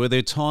personally? Were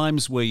there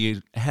times where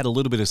you had a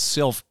little bit of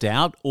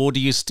self-doubt, or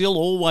do you still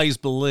always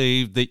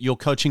believe that your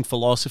coaching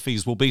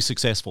philosophies will be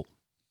successful?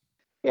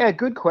 Yeah,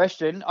 good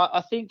question.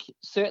 I think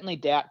certainly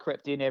doubt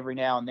crept in every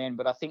now and then,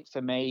 but I think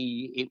for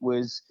me it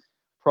was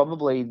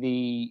probably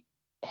the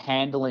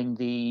handling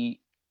the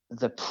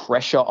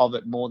pressure of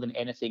it more than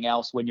anything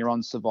else when you're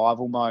on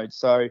survival mode.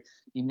 So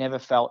you never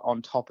felt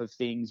on top of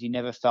things. You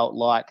never felt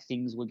like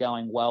things were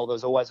going well. There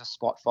was always a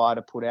spot fire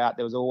to put out.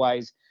 There was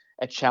always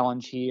a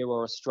challenge here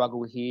or a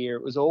struggle here.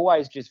 It was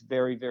always just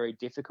very, very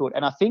difficult.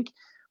 And I think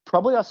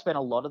probably I spent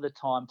a lot of the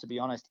time, to be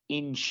honest,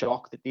 in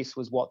shock that this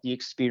was what the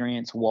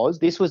experience was.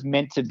 This was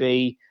meant to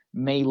be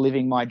me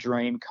living my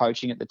dream,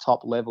 coaching at the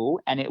top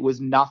level, and it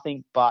was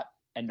nothing but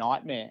a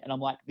nightmare. And I'm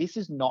like, this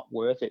is not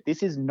worth it.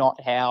 This is not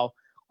how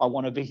I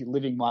want to be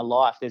living my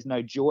life. There's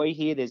no joy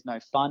here. There's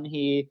no fun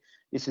here.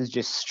 This is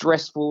just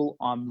stressful.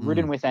 I'm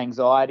ridden with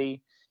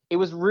anxiety. It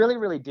was really,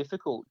 really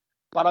difficult.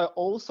 But I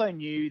also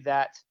knew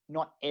that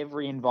not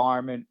every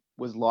environment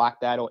was like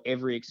that, or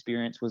every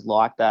experience was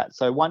like that.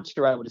 So once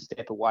you're able to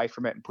step away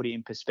from it and put it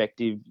in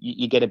perspective,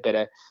 you get a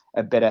better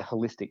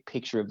holistic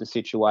picture of the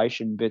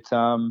situation. But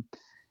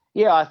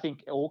yeah, I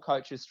think all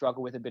coaches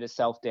struggle with a bit of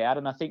self-doubt,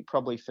 and I think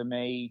probably for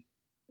me,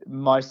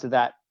 most of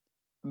that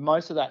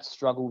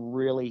struggle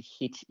really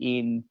hit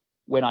in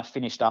when I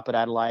finished up at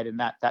Adelaide, and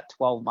that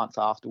 12 months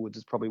afterwards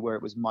is probably where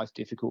it was most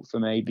difficult for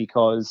me,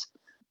 because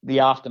the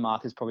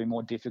aftermath is probably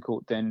more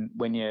difficult than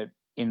when you're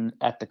in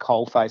at the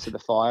coal face of the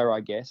fire,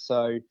 I guess.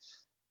 So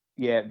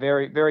yeah,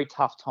 very, very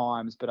tough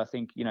times, but I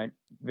think,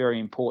 very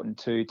important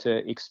too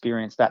to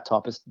experience that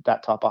type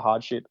of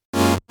hardship.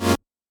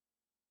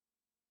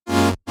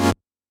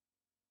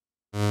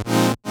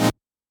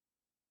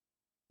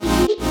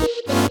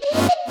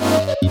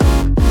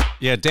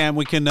 Yeah, Dan,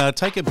 we can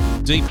take a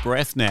deep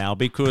breath now,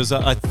 because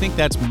I think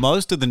that's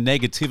most of the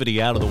negativity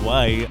out of the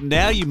way.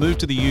 Now you move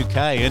to the UK,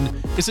 and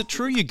is it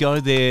true you go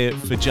there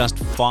for just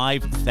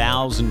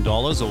 $5,000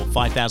 or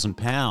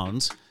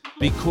 £5,000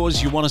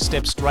 because you want to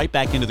step straight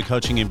back into the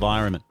coaching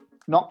environment?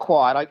 Not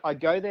quite. I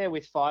go there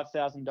with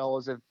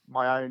 $5,000 of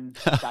my own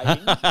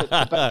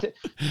savings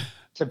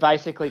to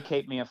basically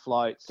keep me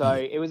afloat. So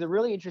it was a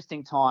really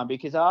interesting time,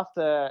 because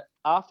after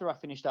I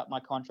finished up my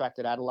contract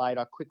at Adelaide,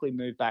 I quickly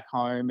moved back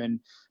home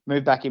and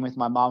moved back in with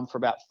my mum for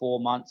about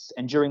 4 months.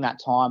 And during that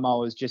time, I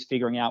was just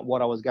figuring out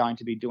what I was going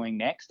to be doing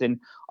next. And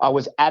I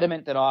was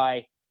adamant that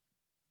I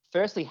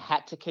firstly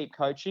had to keep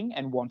coaching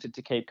and wanted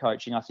to keep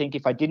coaching. I think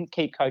if I didn't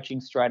keep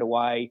coaching straight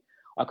away,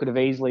 I could have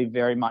easily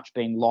very much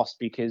been lost,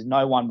 because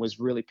no one was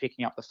really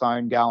picking up the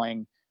phone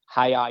going,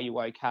 hey, are you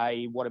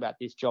okay? What about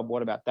this job?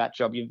 What about that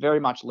job? You're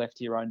very much left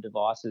to your own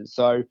devices.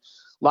 So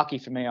lucky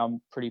for me, I'm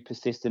pretty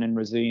persistent and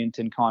resilient,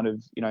 and kind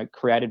of,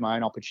 created my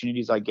own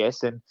opportunities, I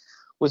guess, and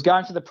was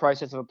going through the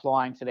process of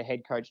applying for the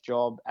head coach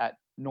job at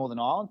Northern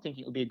Ireland,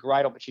 thinking it would be a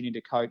great opportunity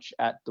to coach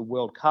at the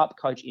World Cup,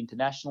 coach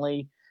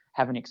internationally,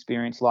 have an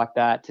experience like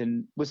that,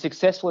 and was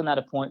successful in that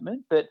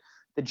appointment. But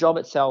the job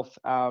itself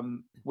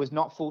was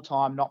not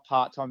full-time, not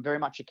part-time, very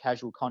much a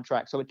casual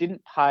contract. So it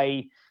didn't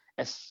pay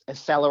a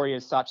salary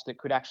as such that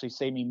could actually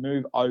see me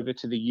move over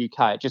to the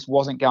UK. It just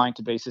wasn't going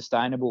to be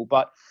sustainable.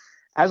 But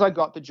as I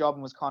got the job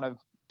and was kind of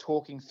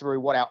talking through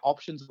what our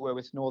options were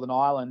with Northern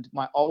Ireland,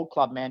 my old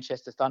club,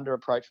 Manchester Thunder,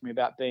 approached me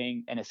about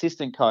being an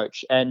assistant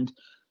coach. And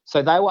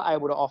so they were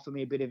able to offer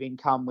me a bit of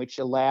income, which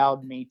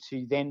allowed me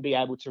to then be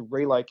able to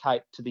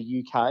relocate to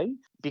the UK.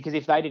 Because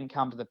if they didn't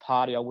come to the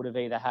party, I would have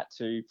either had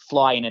to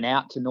fly in and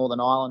out to Northern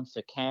Ireland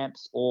for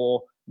camps,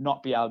 or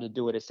not be able to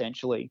do it,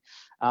 essentially.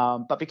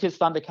 But because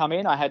Thunder come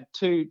in, I had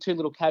two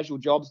little casual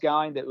jobs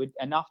going that were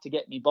enough to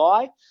get me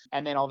by.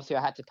 And then obviously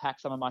I had to pack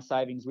some of my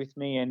savings with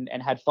me, and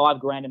had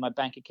 $5,000 in my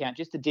bank account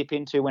just to dip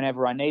into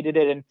whenever I needed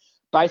it. And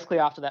basically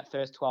after that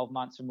first 12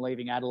 months from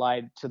leaving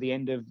Adelaide to the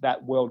end of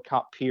that World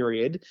Cup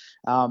period,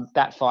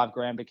 that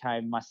 $5,000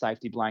 became my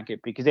safety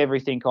blanket, because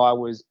everything I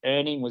was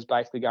earning was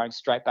basically going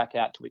straight back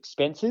out to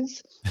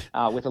expenses,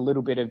 with a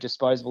little bit of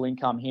disposable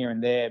income here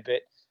and there.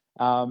 But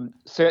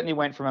certainly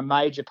went from a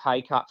major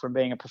pay cut from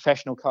being a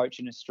professional coach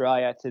in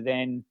Australia to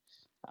then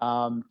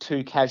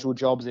two casual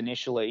jobs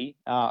initially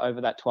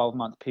over that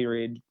 12-month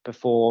period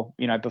before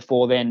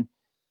then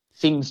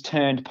things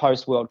turned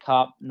post World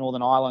Cup.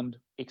 Northern Ireland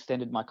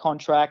extended my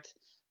contract.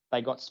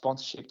 They got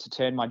sponsorship to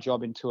turn my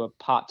job into a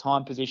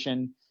part-time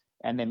position.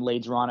 And then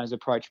Leeds Rhinos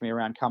approached me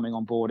around coming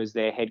on board as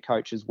their head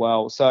coach as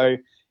well. So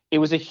it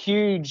was a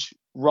huge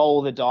roll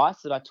of the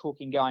dice that I took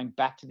in going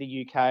back to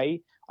the UK.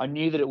 I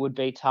knew that it would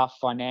be tough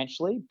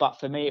financially, but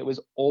for me, it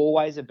was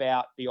always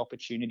about the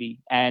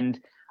opportunity. And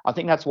I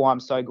think that's why I'm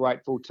so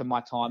grateful to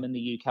my time in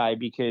the UK,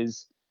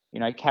 because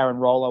Karen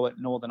Rollo at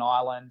Northern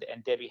Ireland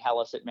and Debbie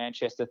Hallis at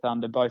Manchester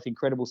Thunder, both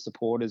incredible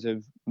supporters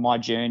of my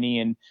journey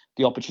and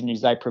the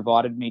opportunities they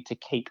provided me to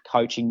keep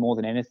coaching more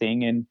than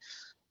anything. And,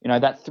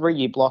 that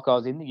 3-year block I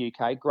was in the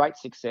UK, great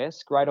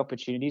success, great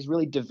opportunities,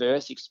 really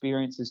diverse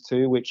experiences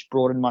too, which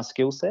broadened my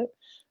skill set.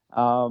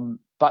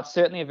 But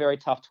certainly a very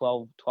tough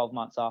 12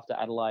 months after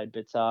Adelaide,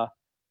 but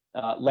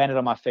landed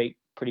on my feet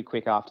pretty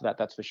quick after that,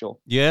 that's for sure.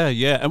 Yeah,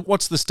 yeah. And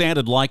what's the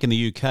standard like in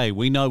the UK?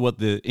 We know what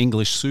the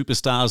English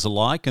superstars are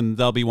like, and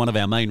they'll be one of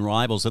our main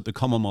rivals at the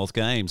Commonwealth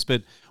Games.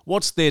 But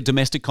what's their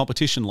domestic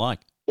competition like?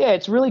 Yeah,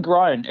 it's really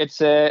grown.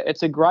 It's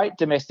a great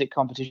domestic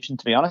competition,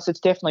 to be honest. It's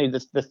definitely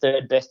the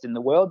third best in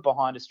the world,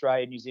 behind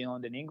Australia, New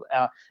Zealand,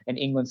 and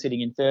England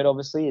sitting in third,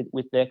 obviously,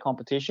 with their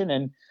competition.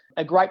 And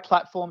a great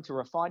platform to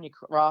refine your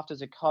craft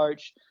as a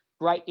coach.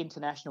 Great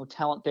international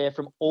talent there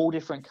from all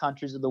different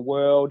countries of the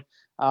world.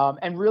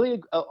 And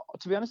really,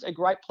 to be honest, a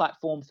great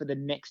platform for the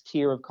next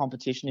tier of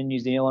competition in New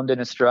Zealand and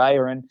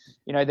Australia. And,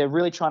 they're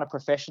really trying to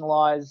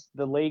professionalise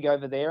the league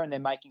over there, and they're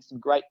making some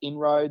great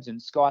inroads,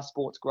 and Sky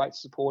Sports great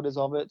supporters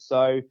of it.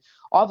 So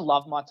I've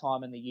loved my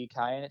time in the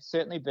UK, and it's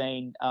certainly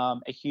been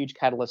a huge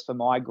catalyst for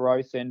my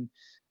growth, and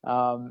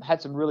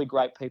had some really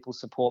great people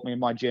support me in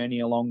my journey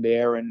along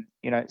there. And,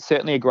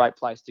 certainly a great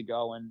place to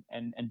go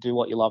and do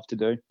what you love to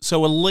do.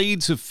 So are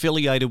Leeds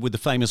affiliated with the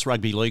famous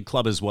rugby league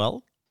club as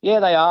well? Yeah,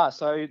 they are.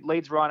 So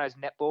Leeds Rhinos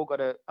netball got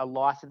a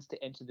license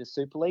to enter the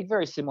Super League,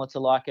 very similar to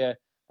like a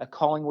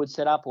Collingwood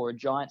setup or a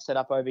Giant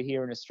setup over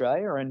here in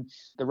Australia. And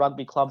the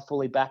rugby club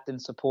fully backed and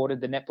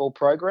supported the netball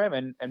program.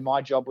 And my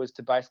job was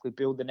to basically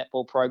build the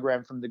netball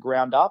program from the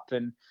ground up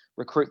and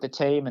recruit the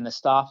team and the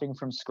staffing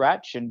from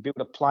scratch and build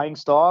a playing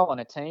style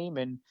and a team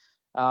and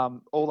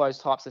all those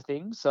types of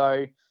things.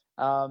 So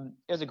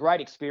it was a great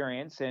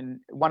experience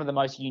and one of the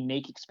most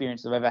unique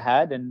experiences I've ever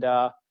had. And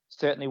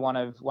certainly one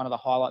of the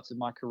highlights of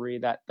my career,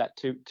 that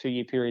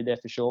two-year period there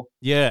for sure.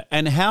 Yeah,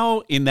 and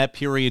how in that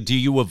period do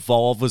you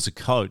evolve as a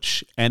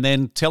coach? And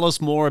then tell us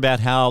more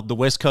about how the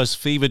West Coast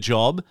Fever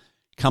job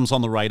comes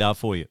on the radar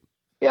for you.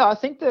 Yeah, I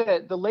think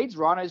the Leeds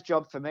Rhinos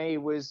job for me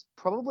was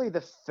probably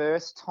the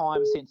first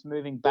time since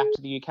moving back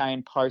to the UK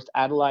and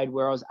post-Adelaide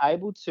where I was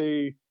able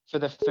to, for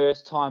the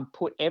first time,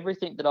 put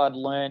everything that I'd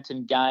learnt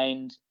and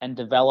gained and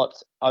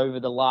developed over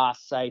the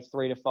last, say,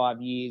 3 to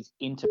 5 years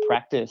into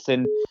practice.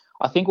 And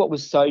I think what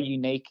was so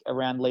unique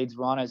around Leeds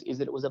Rhinos is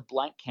that it was a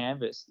blank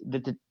canvas.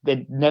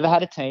 They'd never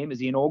had a team as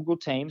the inaugural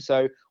team.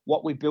 So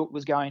what we built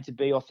was going to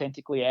be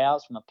authentically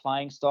ours from a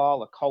playing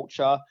style, a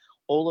culture,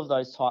 all of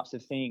those types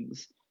of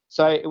things.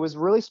 So it was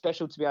really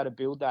special to be able to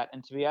build that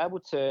and to be able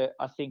to,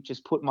 I think,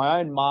 just put my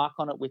own mark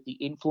on it with the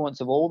influence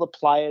of all the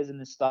players and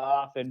the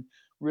staff and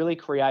really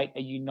create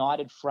a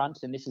united front.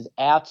 And this is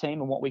our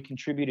team and what we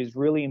contribute is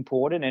really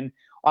important. And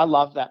I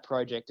love that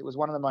project. It was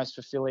one of the most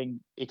fulfilling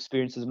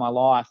experiences of my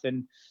life.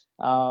 And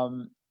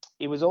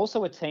it was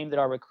also a team that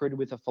I recruited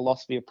with a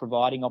philosophy of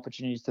providing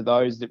opportunities to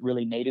those that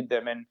really needed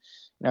them. And,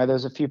 there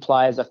was a few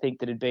players I think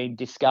that had been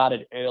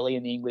discarded early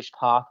in the English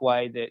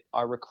pathway that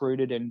I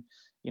recruited and,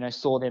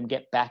 saw them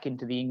get back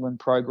into the England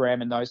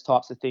program and those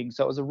types of things.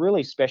 So it was a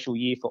really special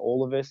year for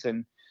all of us.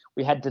 And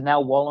we had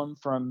Danelle Wallam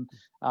from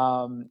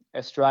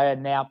Australia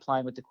now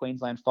playing with the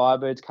Queensland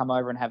Firebirds come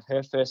over and have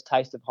her first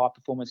taste of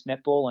high-performance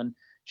netball, and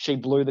she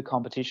blew the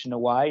competition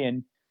away.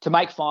 And to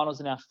make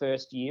finals in our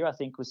first year, I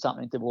think, was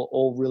something that we're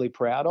all really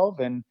proud of.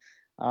 And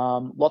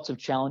lots of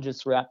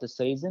challenges throughout the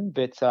season,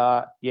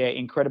 but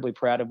incredibly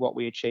proud of what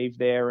we achieved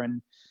there.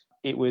 And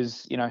it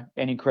was, an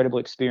incredible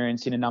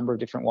experience in a number of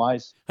different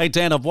ways. Hey,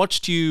 Dan, I've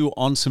watched you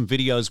on some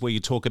videos where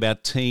you talk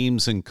about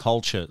teams and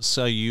culture.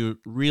 So you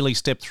really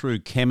step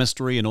through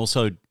chemistry and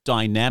also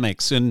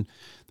dynamics. And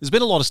there's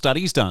been a lot of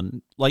studies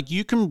done. Like,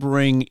 you can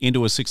bring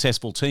into a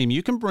successful team,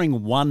 you can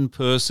bring one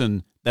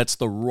person that's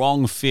the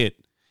wrong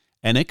fit,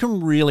 and it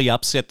can really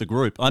upset the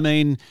group. I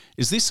mean,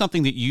 is this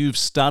something that you've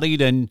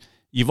studied? And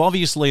you've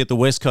obviously, at the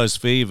West Coast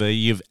Fever,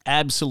 you've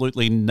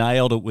absolutely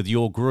nailed it with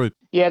your group.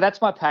 Yeah,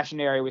 that's my passion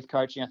area with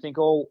coaching. I think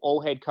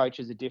all head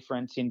coaches are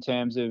different in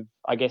terms of,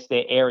 I guess,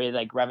 their area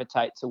they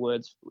gravitate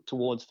towards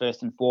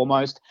first and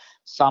foremost.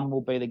 Some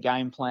will be the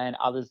game plan,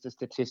 others the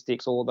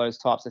statistics, all of those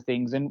types of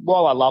things. And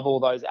while I love all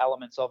those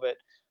elements of it,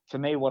 for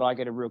me, what I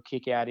get a real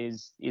kick out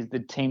is the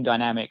team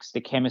dynamics,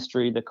 the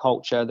chemistry, the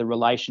culture, the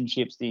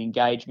relationships, the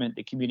engagement,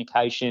 the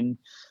communication,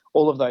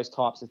 all of those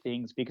types of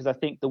things. Because I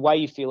think the way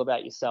you feel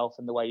about yourself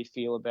and the way you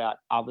feel about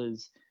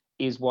others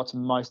is what's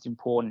most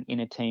important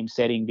in a team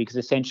setting, because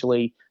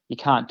essentially you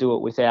can't do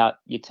it without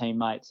your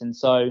teammates. And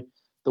so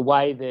the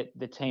way that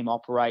the team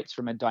operates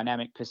from a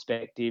dynamic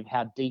perspective,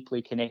 how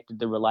deeply connected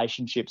the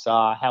relationships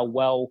are, how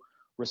well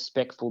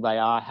respectful they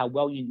are, how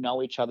well you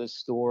know each other's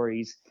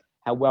stories,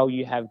 how well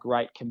you have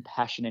great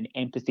compassion and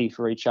empathy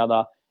for each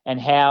other, and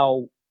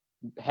how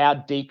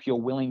deep you're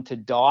willing to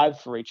dive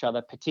for each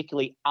other,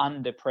 particularly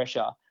under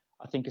pressure,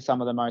 I think are some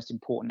of the most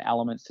important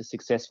elements to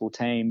successful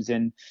teams.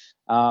 And,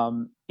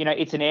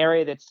 it's an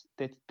area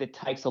that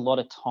takes a lot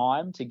of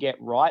time to get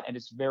right, and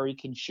it's very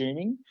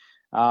consuming.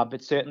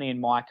 But certainly in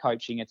my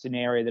coaching, it's an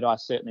area that I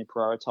certainly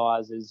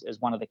prioritise as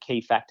one of the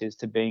key factors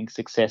to being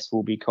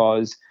successful,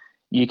 because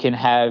you can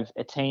have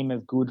a team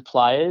of good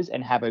players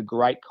and have a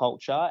great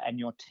culture and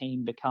your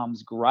team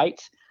becomes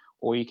great,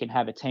 or you can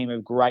have a team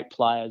of great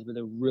players with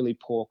a really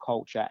poor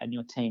culture and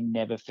your team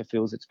never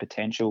fulfills its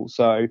potential.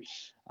 So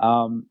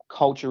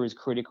culture is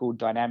critical,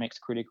 dynamics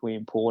critically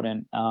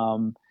important.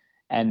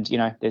 And,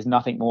 there's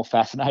nothing more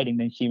fascinating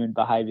than human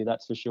behaviour,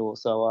 that's for sure.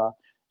 So,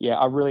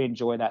 I really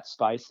enjoy that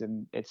space,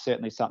 and it's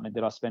certainly something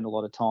that I spend a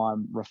lot of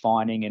time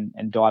refining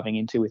and diving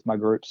into with my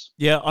groups.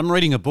 Yeah, I'm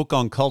reading a book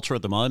on culture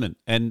at the moment,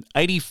 and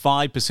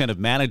 85% of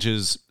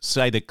managers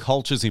say that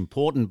culture's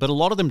important, but a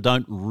lot of them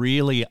don't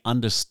really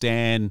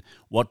understand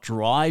what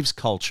drives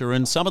culture,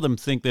 and some of them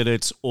think that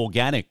it's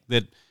organic,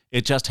 that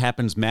it just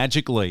happens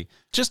magically.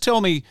 Just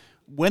tell me,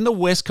 when the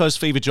West Coast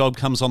Fever job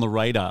comes on the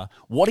radar,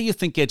 what do you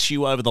think gets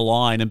you over the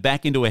line and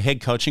back into a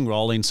head coaching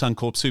role in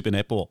Suncorp Super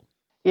Netball?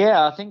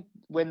 Yeah, I think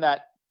when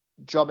that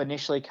job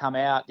initially come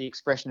out, the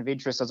expression of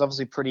interest, I was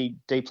obviously pretty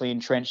deeply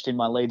entrenched in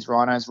my Leeds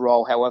Rhinos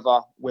role.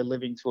 However, we're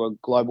living through a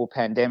global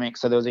pandemic,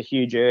 so there was a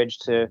huge urge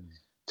to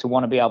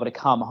want to be able to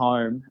come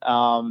home.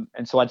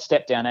 And so I'd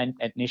stepped down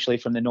initially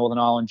from the Northern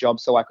Ireland job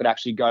so I could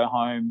actually go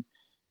home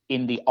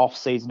in the off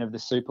season of the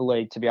Super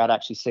League to be able to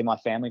actually see my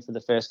family for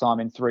the first time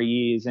in 3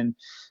 years. And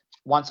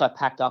once I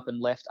packed up and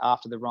left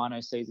after the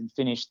Rhino season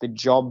finished, the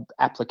job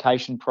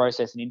application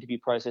process and interview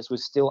process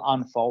was still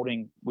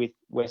unfolding with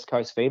West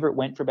Coast Fever. It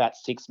went for about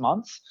 6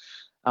 months.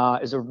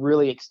 It was a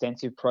really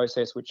extensive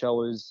process, which I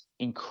was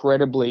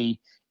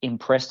incredibly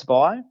impressed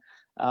by.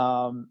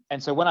 And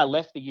so when I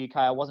left the UK,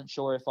 I wasn't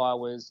sure if I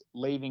was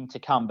leaving to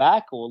come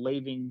back or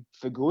leaving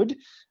for good,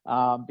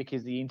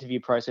 because the interview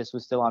process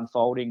was still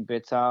unfolding.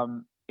 But,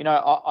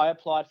 I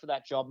applied for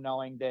that job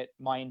knowing that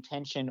my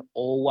intention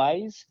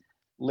always,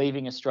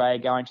 leaving Australia,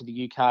 going to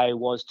the UK,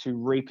 was to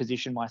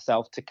reposition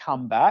myself to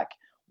come back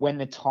when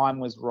the time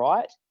was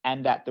right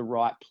and at the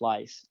right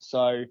place.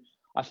 So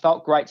I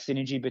felt great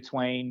synergy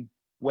between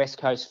West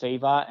Coast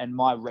Fever and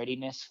my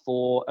readiness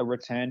for a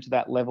return to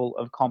that level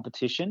of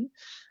competition.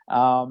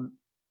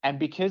 And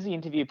because the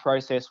interview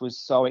process was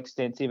so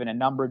extensive and a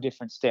number of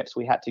different steps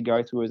we had to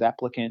go through as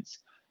applicants,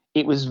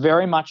 it was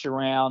very much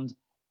around,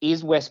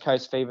 is West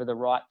Coast Fever the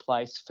right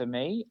place for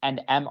me?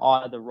 And am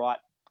I the right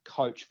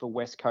coach for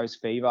West Coast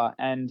Fever?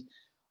 And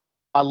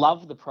I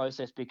love the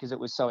process because it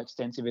was so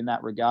extensive in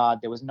that regard.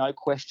 There was no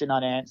question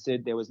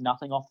unanswered. There was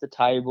nothing off the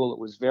table. It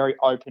was very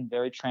open,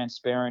 very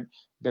transparent,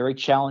 very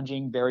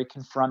challenging, very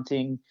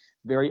confronting,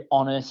 very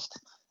honest.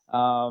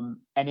 And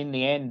in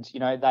the end,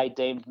 they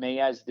deemed me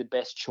as the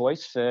best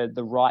choice for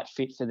the right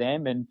fit for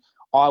them. And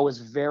I was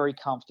very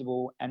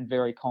comfortable and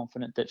very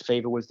confident that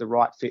Fever was the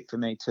right fit for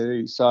me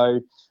too. So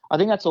I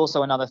think that's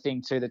also another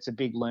thing too that's a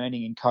big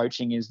learning in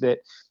coaching, is that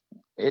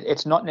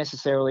it's not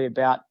necessarily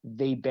about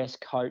the best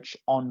coach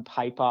on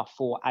paper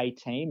for a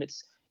team.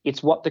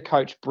 It's what the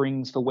coach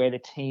brings for where the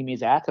team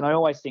is at. And I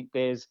always think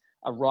there's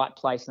a right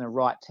place and a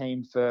right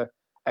team for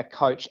a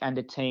coach and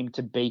a team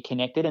to be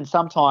connected. And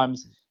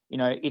sometimes,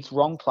 it's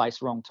wrong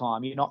place, wrong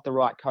time. You're not the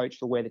right coach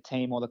for where the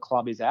team or the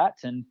club is at.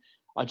 And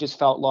I just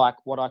felt like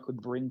what I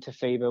could bring to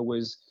Fever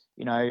was,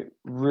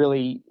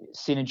 really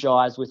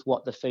synergize with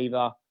what the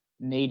Fever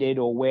needed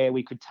or where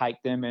we could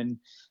take them. And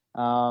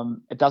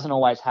it doesn't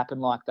always happen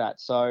like that.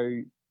 So,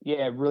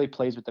 yeah, really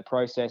pleased with the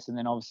process, and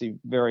then obviously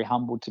very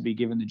humbled to be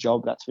given the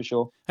job, that's for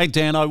sure. Hey,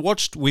 Dan, I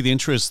watched with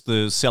interest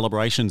the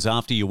celebrations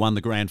after you won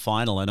the grand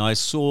final, and I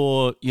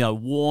saw,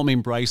 warm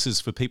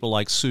embraces for people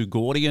like Sue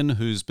Gordian,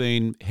 who's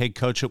been head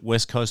coach at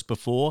West Coast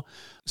before.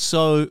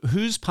 So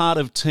who's part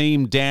of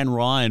Team Dan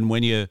Ryan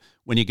when you're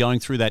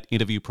going through that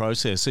interview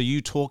process? Are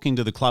you talking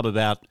to the club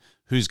about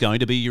who's going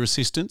to be your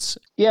assistants?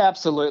 Yeah,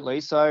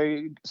 absolutely. So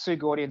Sue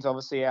Gordian's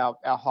obviously our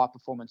high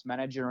performance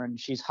manager, and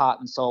she's heart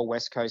and soul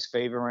West Coast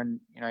Fever. And,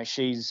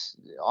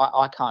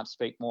 I can't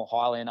speak more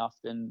highly enough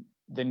than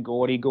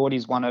Gordy.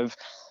 Gordy's one of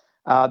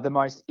the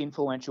most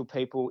influential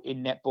people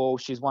in netball.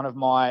 She's one of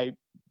my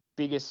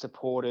biggest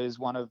supporters,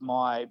 one of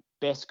my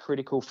best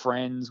critical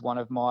friends, one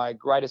of my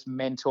greatest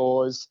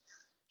mentors.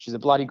 She's a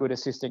bloody good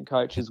assistant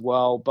coach as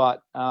well.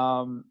 But,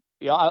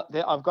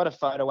 I've got a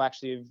photo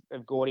actually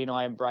of Gordy and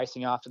I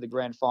embracing after the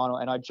grand final,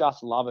 and I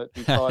just love it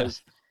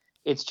because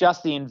it's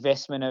just the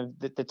investment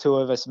that the two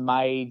of us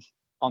made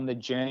on the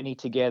journey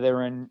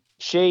together. And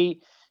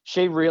she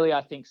really,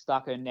 I think,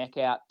 stuck her neck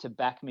out to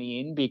back me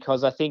in,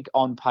 because I think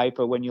on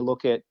paper, when you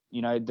look at,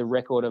 the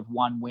record of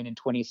 1 win and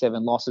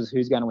 27 losses,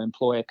 who's going to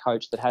employ a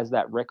coach that has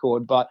that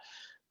record? But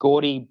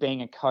Gordy,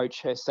 being a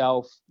coach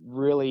herself,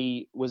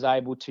 really was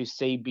able to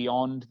see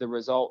beyond the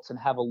results and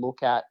have a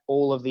look at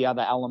all of the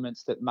other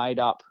elements that made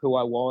up who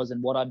I was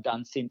and what I'd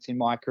done since in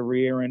my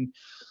career. And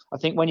I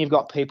think when you've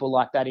got people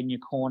like that in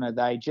your corner,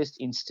 they just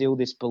instill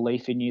this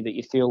belief in you that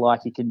you feel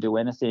like you can do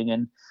anything.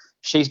 And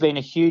she's been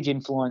a huge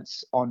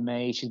influence on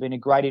me. She's been a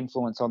great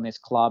influence on this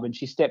club, and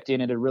she stepped in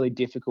at a really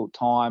difficult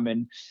time,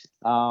 and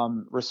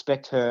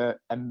respect her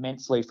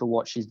immensely for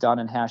what she's done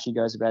and how she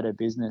goes about her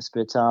business.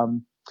 But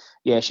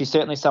yeah, she's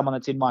certainly someone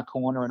that's in my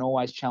corner and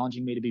always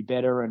challenging me to be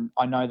better. And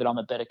I know that I'm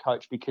a better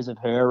coach because of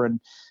her, and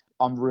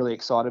I'm really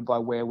excited by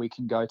where we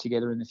can go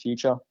together in the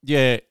future.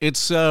 Yeah,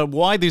 it's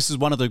why this is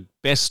one of the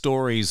best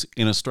stories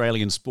in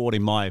Australian sport,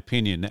 in my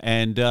opinion.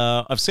 And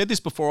I've said this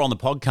before on the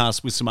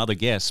podcast with some other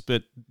guests,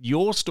 but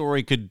your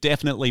story could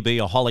definitely be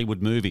a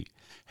Hollywood movie.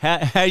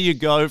 How you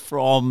go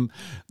from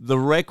the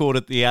record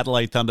at the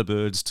Adelaide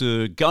Thunderbirds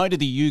to go to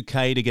the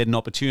UK to get an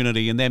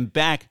opportunity and then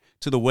back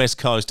to the West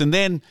Coast, and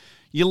then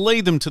you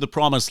lead them to the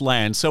promised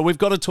land. So we've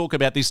got to talk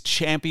about this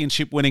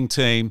championship winning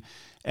team,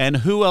 and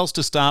who else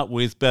to start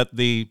with but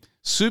the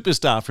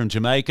superstar from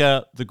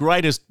Jamaica, the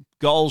greatest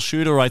goal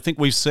shooter I think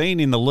we've seen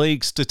in the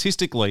league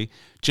statistically,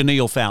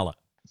 Janelle Fowler.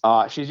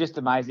 She's just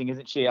amazing,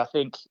 isn't she? I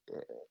think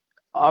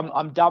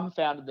I'm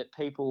dumbfounded that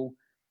people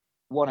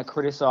want to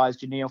criticise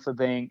Janelle for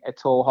being a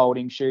tall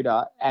holding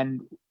shooter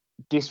and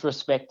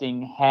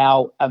disrespecting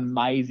how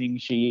amazing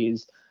she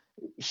is.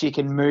 She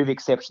can move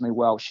exceptionally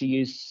well. She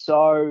is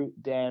so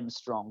damn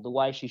strong. The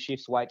way she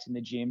shifts weights in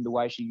the gym, the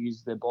way she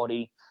uses her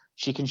body.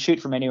 She can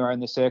shoot from anywhere in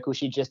the circle.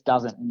 She just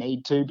doesn't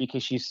need to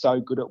because she's so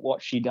good at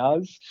what she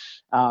does.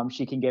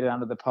 She can get it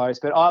under the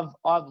post. But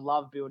I've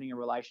loved building a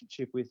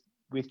relationship with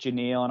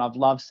Janelle, and I've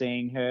loved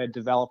seeing her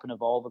develop and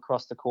evolve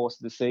across the course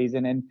of the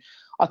season. And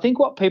I think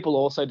what people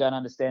also don't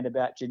understand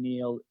about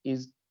Janelle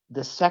is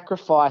the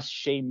sacrifice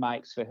she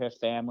makes for her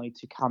family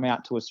to come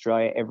out to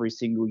Australia every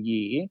single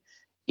year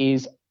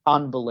is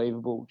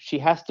unbelievable. She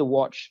has to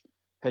watch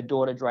her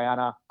daughter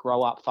Driana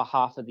grow up for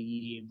half of the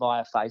year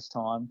via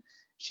FaceTime.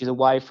 She's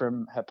away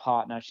from her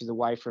partner. She's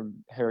away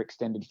from her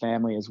extended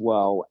family as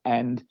well.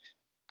 And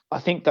I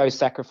think those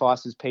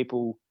sacrifices,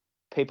 people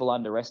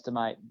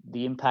underestimate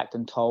the impact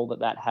and toll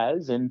that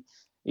has. And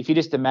if you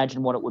just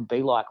imagine what it would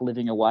be like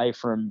living away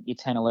from your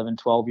 10, 11,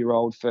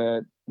 12-year-old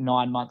for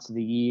 9 months of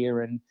the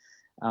year and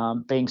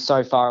being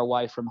so far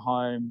away from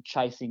home,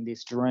 chasing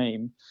this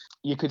dream,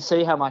 you could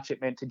see how much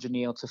it meant to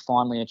Janelle to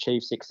finally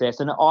achieve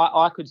success. And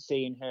I could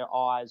see in her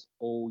eyes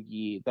all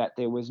year that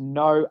there was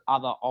no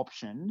other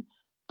option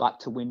but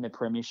to win the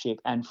Premiership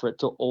and for it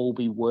to all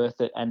be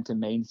worth it and to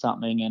mean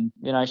something. And,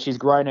 you know, she's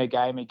grown her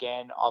game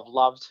again. I've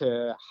loved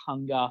her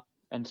hunger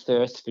and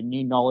thirst for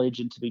new knowledge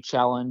and to be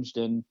challenged.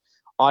 And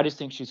I just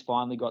think she's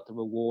finally got the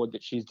reward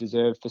that she's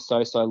deserved for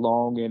so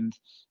long. And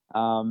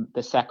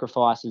the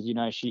sacrifices, you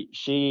know, she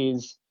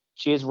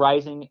is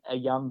raising a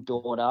young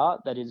daughter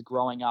that is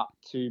growing up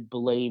to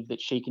believe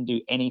that she can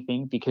do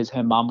anything because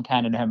her mum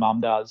can and her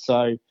mum does.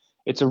 So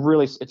it's a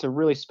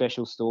really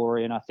special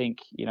story. And I think,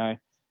 you know,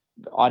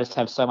 I just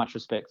have so much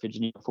respect for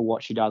Janelle for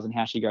what she does and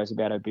how she goes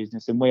about her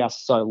business. And we are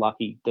so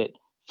lucky that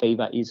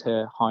Fever is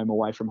her home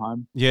away from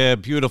home. Yeah,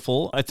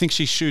 beautiful. I think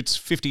she shoots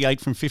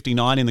 58 from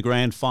 59 in the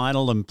grand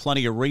final and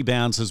plenty of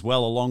rebounds as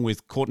well, along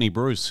with Courtney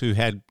Bruce, who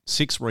had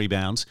 6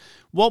 rebounds.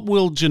 What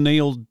will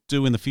Janelle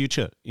do in the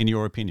future, in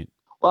your opinion?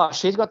 Well,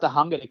 she's got the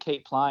hunger to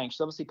keep playing.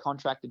 She's obviously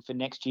contracted for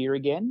next year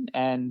again.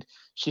 And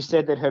she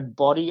said that her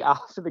body,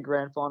 after the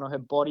grand final, her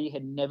body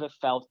had never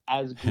felt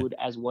as good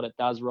as what it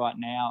does right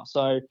now.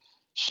 So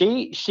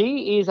she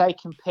is a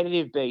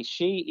competitive beast.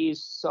 She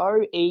is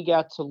so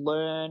eager to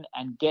learn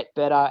and get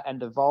better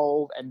and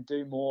evolve and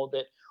do more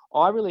that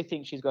I really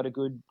think she's got a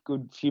good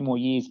few more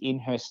years in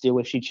her still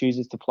if she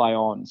chooses to play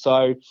on.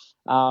 So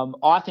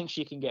I think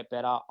she can get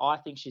better. I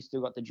think she's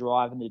still got the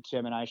drive and the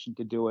determination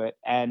to do it.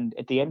 And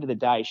at the end of the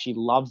day, she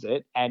loves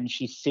it and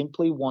she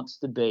simply wants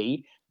to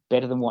be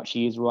better than what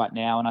she is right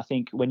now. And I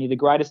think when you're the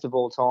greatest of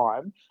all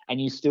time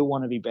and you still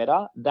want to be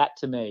better, that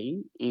to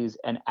me is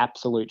an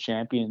absolute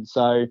champion.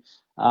 So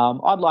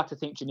I'd like to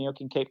think Janelle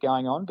can keep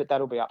going on, but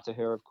that'll be up to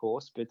her, of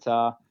course.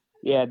 But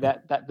yeah,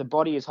 that the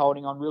body is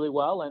holding on really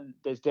well, and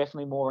there's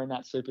definitely more in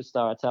that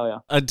superstar, I tell you.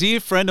 A dear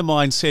friend of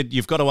mine said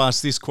you've got to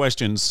ask this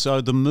question. So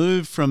the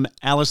move from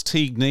Alice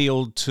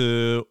Teague-Neal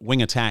to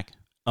wing attack,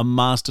 a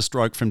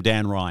masterstroke from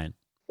Dan Ryan.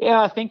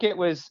 Yeah, I think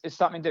it's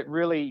something that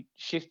really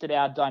shifted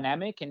our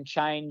dynamic and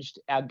changed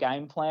our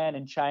game plan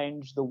and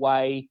changed the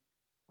way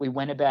we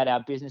went about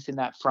our business in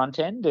that front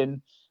end.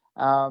 And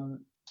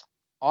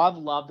I've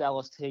loved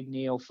Alice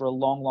Teague-Neal for a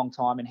long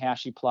time in how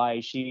she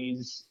plays.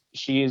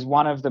 She is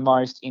one of the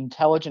most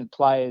intelligent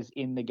players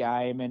in the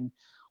game. And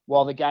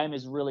while the game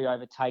is really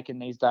overtaken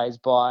these days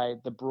by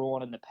the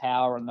brawn and the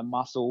power and the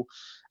muscle,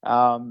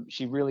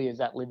 she really is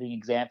that living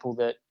example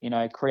that, you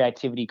know,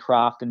 creativity,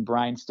 craft and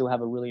brain still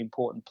have a really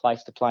important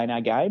place to play in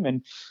our game.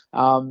 And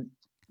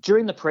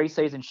during the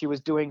preseason, she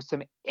was doing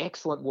some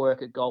excellent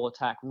work at goal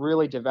attack,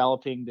 really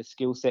developing the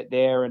skill set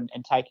there and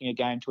taking a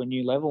game to a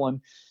new level.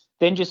 And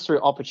then just through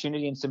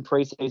opportunity in some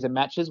preseason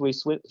matches, we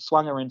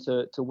swung her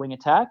into wing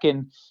attack,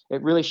 and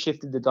it really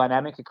shifted the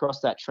dynamic across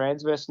that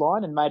transverse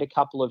line and made a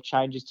couple of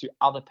changes to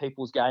other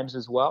people's games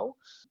as well.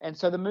 And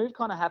so the move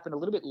kind of happened a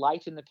little bit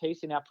late in the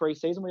piece in our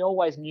preseason. We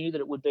always knew that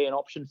it would be an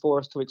option for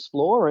us to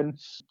explore, and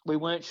we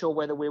weren't sure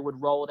whether we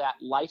would roll it out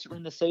later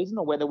in the season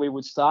or whether we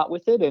would start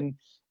with it. And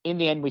in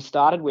the end, we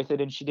started with it,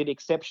 and she did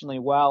exceptionally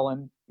well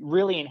and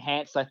really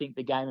enhanced, I think,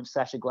 the game of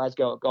Sasha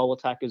Glasgow at goal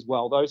attack as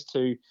well. Those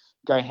two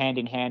go hand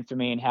in hand for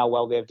me in how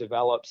well they've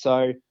developed.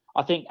 So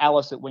I think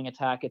Alice at wing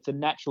attack, it's a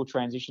natural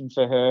transition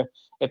for her.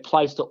 It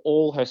plays to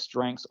all her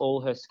strengths,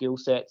 all her skill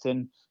sets,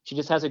 and she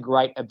just has a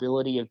great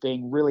ability of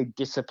being really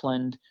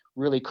disciplined,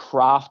 really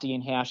crafty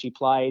in how she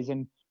plays,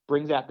 and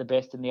brings out the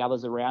best in the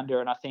others around her.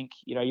 And I think,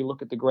 you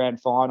look at the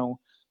grand final,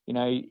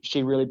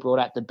 she really brought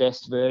out the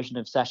best version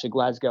of Sasha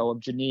Glasgow, of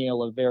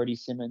Janelle, of Verity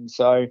Simmons.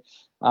 So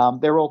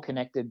they're all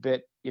connected.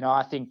 But,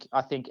 I think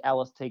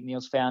Alice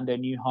Teague-Neal's found her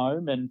new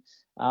home. And,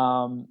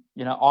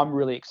 I'm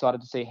really excited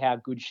to see how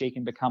good she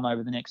can become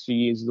over the next few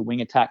years as a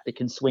wing attack that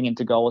can swing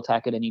into goal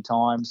attack at any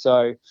time.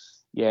 So,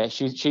 yeah,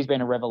 she's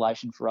been a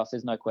revelation for us.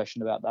 There's no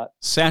question about that.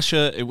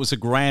 Sasha, it was a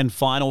grand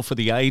final for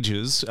the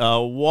ages.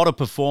 What a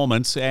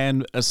performance,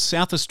 and a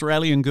South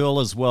Australian girl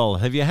as well.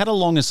 Have you had a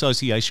long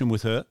association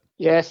with her?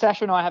 Yeah,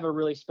 Sasha and I have a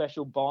really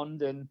special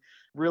bond and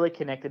really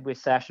connected with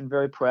Sash, and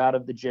very proud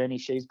of the journey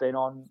she's been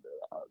on.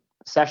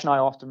 Sash and I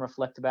often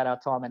reflect about our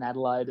time in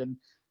Adelaide, and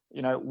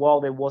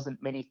while there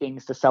wasn't many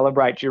things to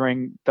celebrate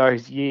during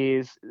those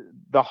years,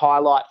 the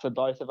highlight for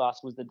both of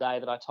us was the day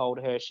that I told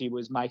her she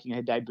was making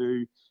her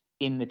debut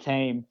in the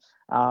team.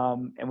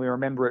 And we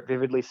remember it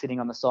vividly, sitting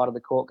on the side of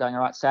the court going,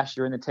 all right, Sash,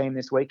 you're in the team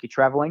this week, you're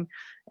travelling.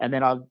 And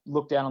then I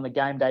looked down on the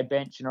game day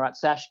bench and, all right,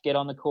 Sash, get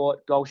on the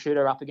court, goal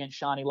shooter up against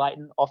Shani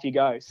Layton, off you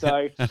go.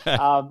 So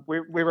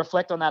we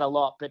reflect on that a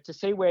lot. But to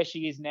see where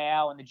she is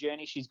now and the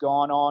journey she's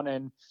gone on,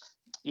 and,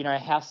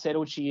 how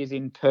settled she is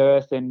in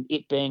Perth and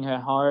it being her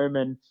home,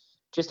 and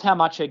just how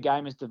much her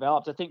game has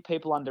developed. I think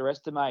people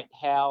underestimate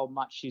how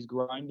much she's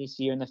grown this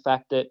year, and the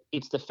fact that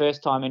it's the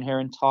first time in her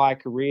entire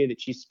career that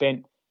she's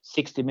spent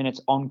 60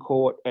 minutes on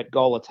court at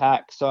goal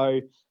attack.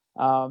 So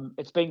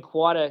it's been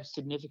quite a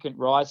significant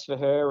rise for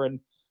her. And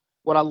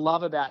what I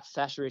love about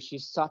Sasha is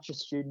she's such a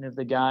student of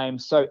the game,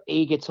 so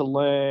eager to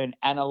learn,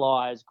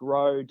 analyse,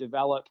 grow,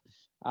 develop.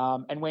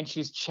 And when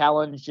she's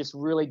challenged, just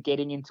really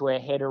getting into her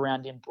head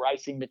around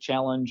embracing the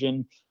challenge.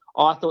 And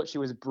I thought she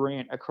was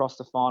brilliant across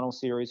the final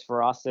series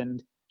for us.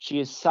 And she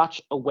is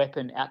such a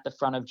weapon at the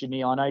front of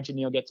Janelle. I know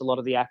Janelle gets a lot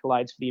of the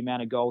accolades for the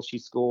amount of goals she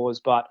scores,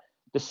 but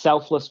the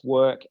selfless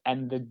work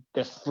and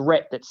the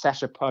threat that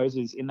Sasha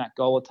poses in that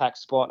goal attack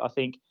spot, I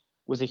think,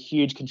 was a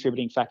huge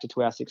contributing factor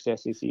to our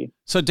success this year.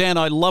 So, Dan,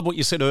 I love what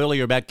you said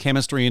earlier about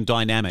chemistry and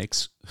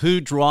dynamics. Who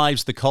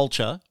drives the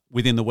culture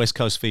within the West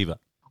Coast Fever?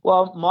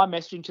 Well, my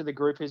messaging to the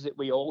group is that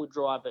we all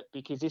drive it,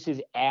 because this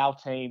is our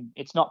team.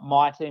 It's not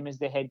my team as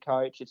the head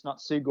coach. It's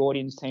not Sue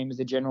Gordian's team as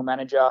the general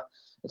manager.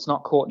 It's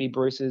not Courtney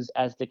Bruce's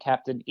as the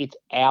captain. It's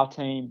our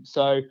team.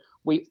 So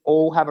we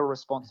all have a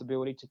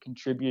responsibility to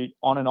contribute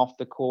on and off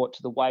the court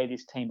to the way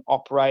this team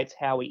operates,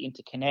 how we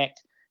interconnect,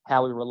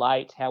 how we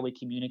relate, how we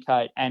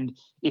communicate. And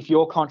if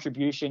your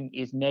contribution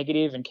is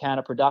negative and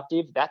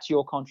counterproductive, that's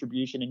your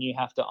contribution and you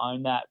have to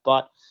own that.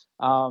 But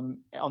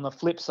on the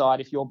flip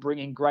side, if you're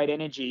bringing great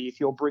energy, if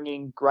you're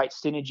bringing great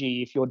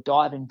synergy, if you're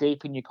diving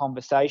deep in your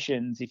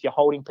conversations, if you're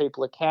holding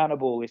people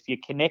accountable, if you're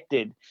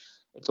connected,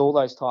 it's all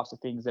those types of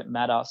things that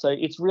matter. So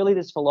it's really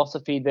this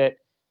philosophy that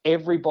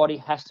everybody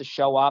has to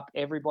show up,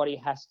 everybody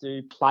has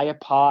to play a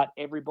part,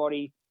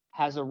 everybody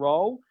has a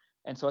role.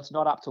 And so it's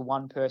not up to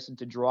one person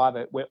to drive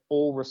it. We're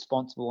all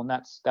responsible, and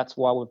that's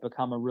why we've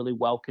become a really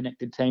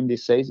well-connected team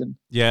this season.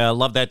 Yeah, I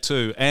love that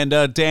too. And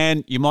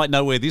Dan, you might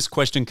know where this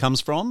question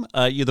comes from.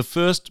 You're the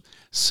first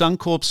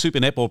Suncorp Super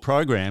Netball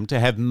program to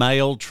have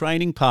male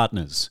training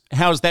partners.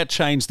 How has that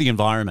changed the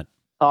environment?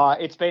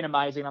 It's been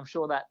amazing. I'm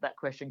sure that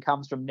question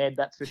comes from Ned,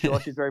 that's for sure.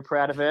 She's very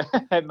proud of her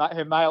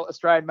male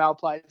Australian male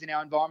players in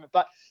our environment.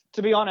 But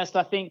to be honest,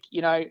 I think,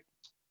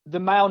 the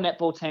male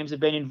netball teams have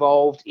been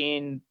involved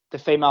in the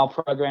female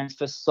programs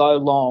for so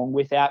long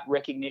without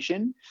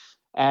recognition.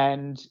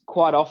 And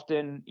quite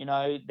often,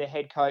 the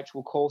head coach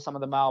will call some of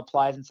the male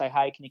players and say,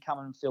 hey, can you come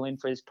and fill in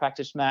for this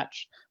practice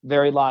match?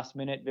 Very last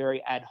minute,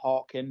 very ad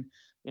hoc. And,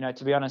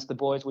 to be honest, the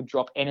boys would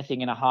drop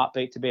anything in a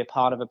heartbeat to be a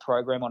part of a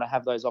program or to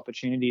have those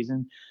opportunities.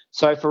 And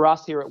so for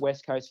us here at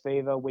West Coast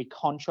Fever, we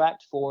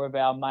contract 4 of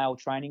our male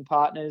training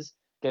partners.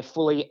 They're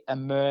fully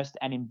immersed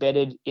and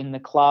embedded in the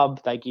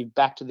club. They give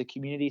back to the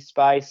community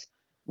space.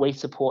 We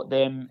support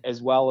them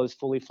as well as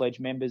fully fledged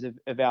members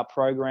of our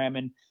program.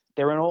 And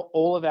they're in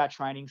all of our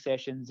training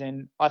sessions.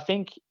 And I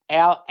think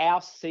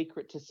our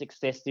secret to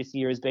success this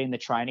year has been the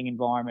training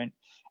environment.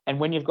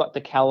 And when you've got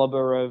the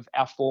caliber of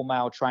our 4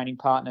 male training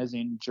partners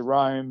in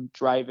Jerome,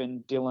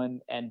 Draven, Dylan,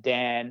 and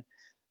Dan,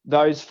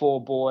 those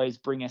 4 boys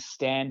bring a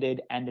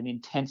standard and an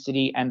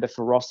intensity and a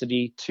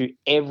ferocity to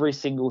every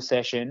single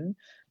session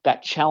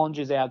that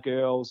challenges our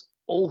girls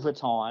all the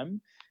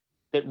time.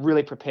 that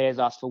really prepares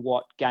us for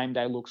what game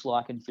day looks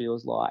like and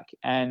feels like.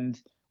 And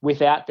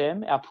without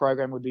them, our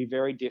program would be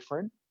very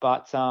different.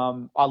 But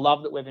I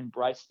love that we've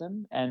embraced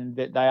them and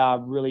that they are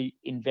really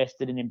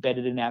invested and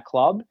embedded in our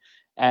club.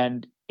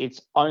 And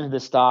it's only the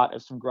start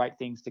of some great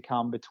things to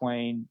come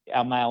between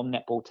our male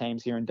netball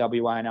teams here in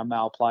WA and our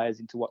male players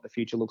into what the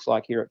future looks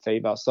like here at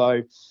Fever.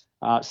 So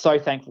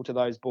thankful to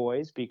those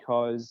boys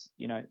because,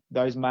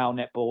 those male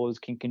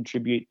netballers can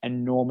contribute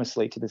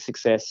enormously to the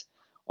success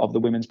of the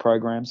women's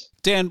programs.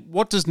 Dan,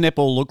 what does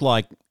netball look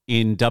like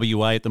in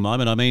WA at the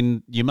moment? I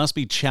mean, you must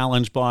be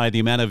challenged by the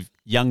amount of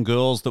young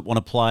girls that want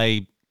to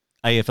play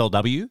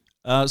AFLW.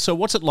 So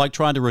what's it like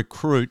trying to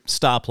recruit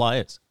star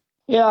players?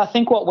 Yeah, I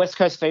think what West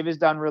Coast Fever's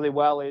done really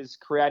well is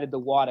created the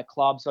wider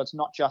club. So it's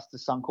not just the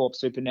Suncorp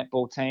Super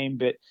Netball team,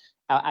 but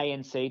our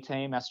ANC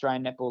team,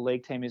 Australian Netball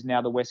League team, is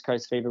now the West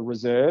Coast Fever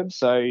Reserve.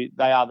 So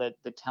they are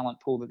the talent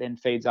pool that then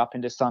feeds up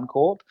into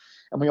Suncorp.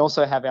 And we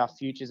also have our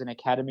Futures and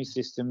Academy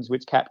systems,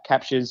 which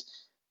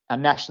captures our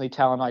nationally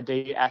talent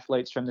ID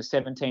athletes from the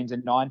 17s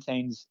and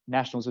 19s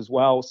nationals as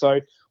well. So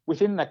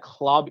within the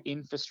club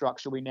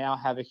infrastructure, we now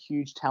have a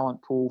huge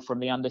talent pool from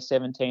the under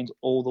 17s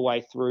all the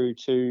way through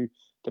to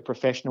the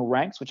professional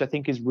ranks, which I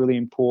think is really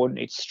important.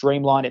 It's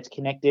streamlined, it's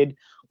connected.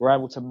 We're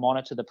able to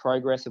monitor the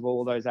progress of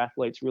all of those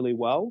athletes really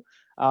well.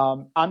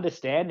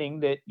 Understanding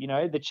that,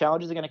 the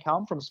challenges are going to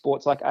come from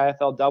sports like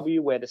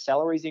AFLW where the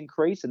salaries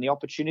increase and the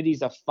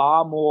opportunities are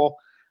far more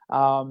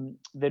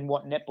than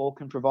what netball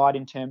can provide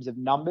in terms of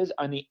numbers.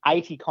 Only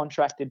 80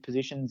 contracted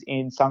positions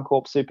in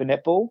Suncorp Super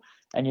Netball,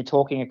 and you're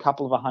talking a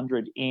couple of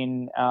 100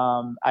 in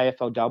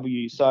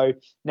AFLW. So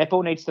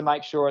netball needs to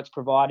make sure it's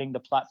providing the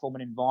platform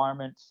and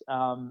environment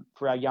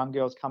for our young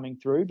girls coming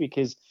through,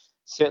 because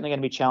certainly going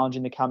to be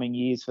challenging the coming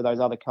years for those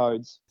other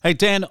codes. Hey,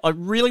 Dan, I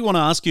really want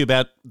to ask you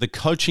about the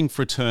coaching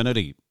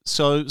fraternity.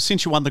 So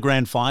since you won the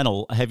grand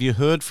final, have you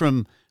heard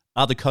from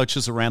other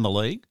coaches around the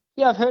league?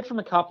 Yeah, I've heard from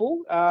a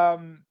couple, a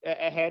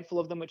handful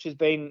of them, which has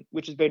been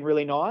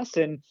really nice,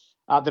 and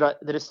that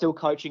are still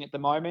coaching at the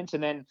moment.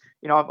 And then,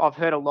 I've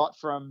heard a lot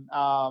from,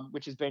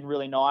 which has been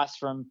really nice,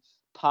 from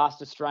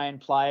past Australian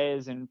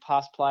players and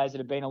past players that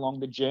have been along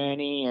the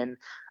journey, and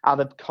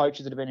other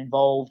coaches that have been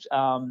involved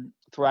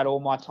throughout all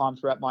my time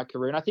throughout my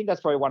career. And I think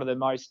that's probably one of the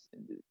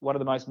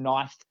most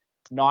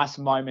nice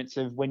moments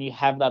of when you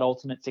have that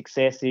ultimate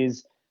success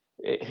is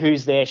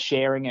who's there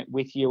sharing it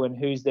with you and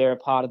who's there a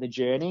part of the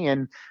journey.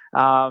 And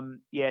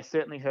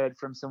certainly heard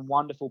from some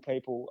wonderful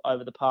people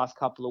over the past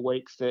couple of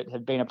weeks that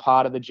have been a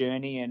part of the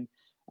journey, and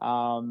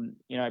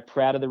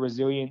proud of the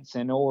resilience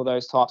and all of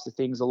those types of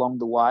things along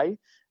the way.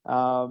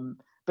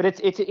 But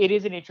it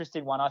is an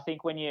interesting one. I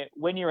think when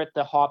you're at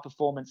the high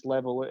performance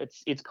level,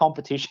 it's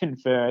competition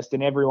first,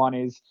 and everyone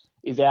is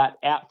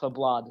out for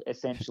blood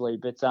essentially.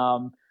 But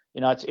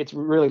it's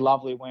really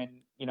lovely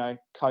when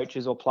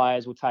coaches or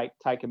players will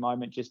take a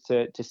moment just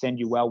to send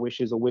you well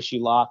wishes or wish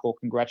you luck or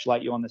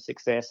congratulate you on the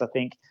success. I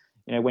think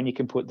when you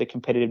can put the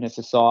competitiveness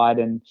aside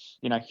and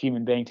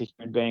human being to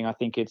human being, I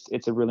think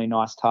it's a really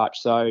nice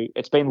touch. So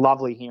it's been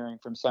lovely hearing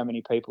from so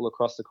many people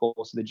across the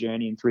course of the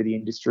journey and through the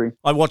industry.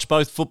 I watch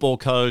both football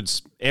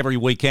codes every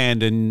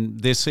weekend, and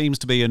there seems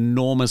to be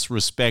enormous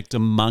respect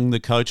among the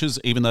coaches,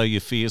 even though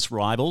you're fierce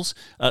rivals.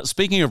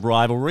 Speaking of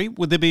rivalry,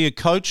 would there be a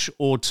coach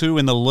or two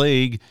in the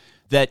league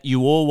that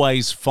you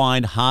always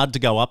find hard to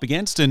go up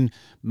against and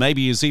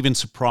maybe is even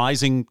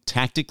surprising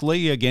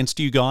tactically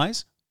against you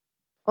guys?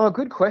 Oh,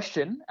 good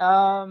question.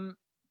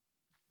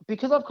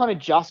 Because I've kind of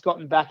just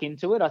gotten back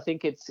into it, I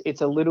think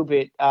it's a little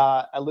bit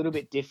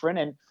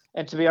different.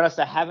 And to be honest,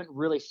 I haven't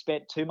really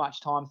spent too much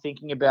time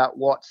thinking about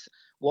what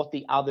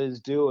the others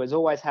do. As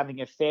always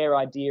having a fair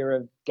idea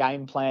of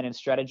game plan and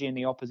strategy in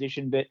the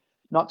opposition, but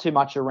not too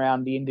much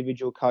around the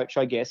individual coach,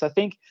 I guess. I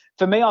think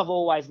for me, I've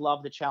always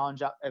loved the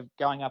challenge of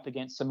going up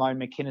against Simone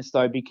McInnes,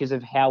 though, because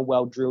of how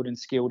well drilled and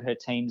skilled her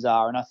teams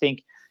are. And I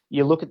think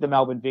you look at the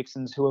Melbourne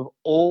Vixens, who have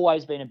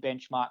always been a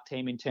benchmark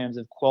team in terms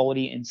of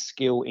quality and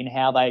skill in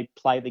how they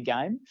play the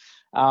game.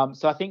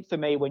 So I think for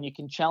me, when you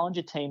can challenge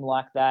a team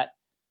like that,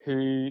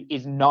 who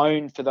is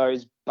known for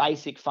those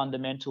basic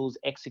fundamentals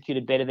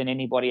executed better than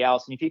anybody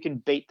else, and if you can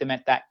beat them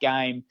at that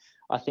game,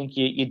 I think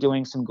you're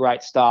doing some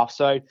great stuff.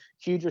 So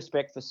huge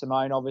respect for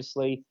Simone,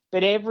 obviously.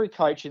 But every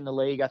coach in the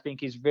league, I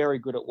think, is very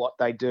good at what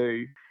they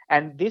do.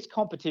 And this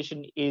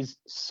competition is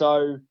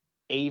so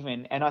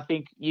even. And I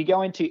think you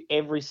go into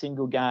every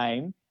single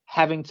game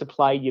having to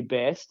play your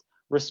best,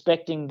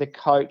 respecting the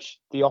coach,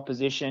 the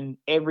opposition,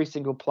 every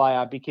single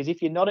player, because if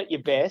you're not at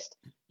your best,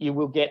 you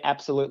will get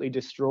absolutely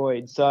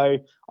destroyed. So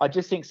I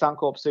just think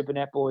Suncorp Super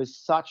Netball is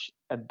such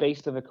a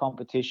beast of a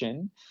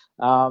competition.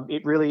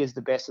 It really is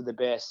the best of the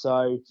best.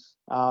 So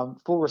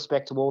full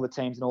respect to all the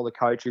teams and all the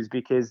coaches,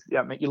 because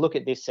you look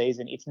at this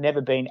season, it's never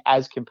been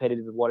as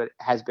competitive as what it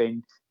has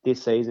been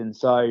this season.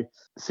 So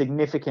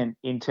significant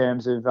in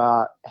terms of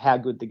how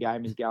good the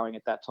game is going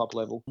at that top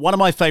level. One of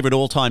my favourite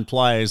all-time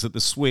players at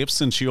the Swifts,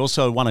 and she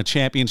also won a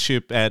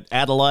championship at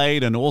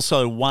Adelaide and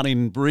also won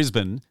in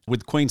Brisbane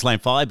with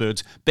Queensland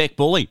Firebirds, Beck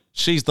Bully.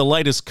 She's the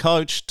latest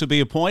coach to be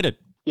appointed.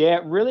 Yeah,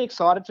 really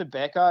excited for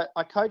Beck.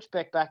 I coached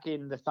Beck back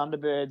in the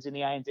Thunderbirds in the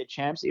ANZ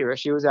Champs era.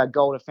 She was our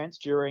goal defence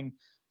during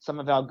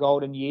some of our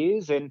golden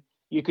years, and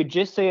you could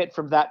just see it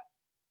from that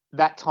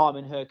time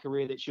in her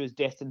career that she was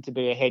destined to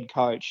be a head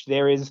coach.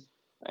 There is,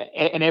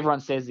 and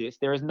everyone says this,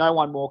 there is no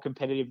one more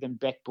competitive than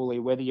Beck Bully,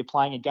 whether you're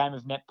playing a game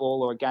of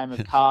netball or a game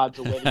of cards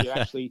or whether you're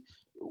actually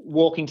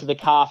walking to the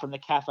car from the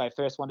cafe,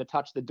 first one to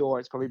touch the door,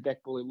 it's probably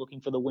Beck Bully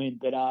looking for the win.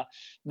 But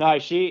no,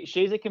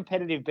 she's a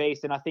competitive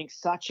beast, and I think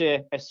such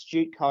a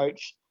astute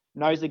coach,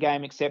 knows the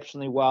game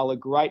exceptionally well, a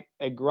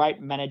great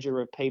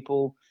manager of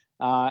people,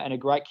 and a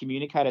great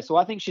communicator. So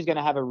I think she's going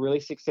to have a really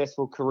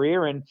successful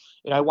career, and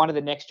one of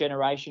the next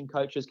generation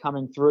coaches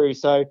coming through.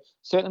 So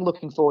certainly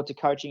looking forward to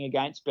coaching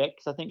against Beck,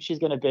 because I think she's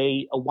going to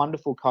be a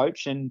wonderful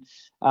coach, and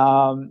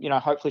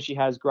hopefully she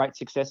has great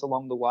success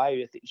along the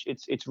way.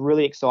 It's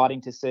really exciting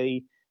to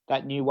see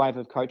that new wave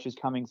of coaches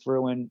coming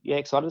through, and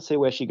excited to see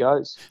where she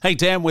goes. Hey,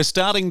 Dan, we're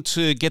starting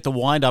to get the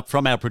wind up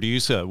from our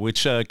producer,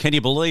 which can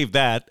you believe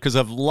that? Because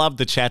I've loved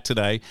the chat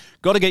today.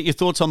 Got to get your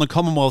thoughts on the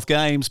Commonwealth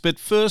Games. But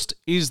first,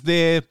 is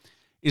there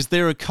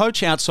a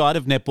coach outside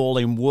of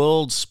netball in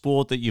world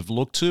sport that you've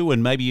looked to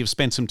and maybe you've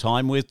spent some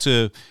time with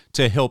to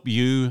help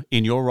you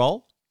in your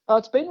role? Oh,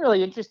 it's been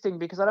really interesting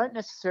because I don't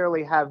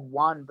necessarily have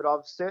one, but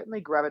I've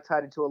certainly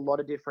gravitated to a lot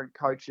of different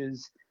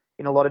coaches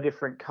in a lot of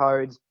different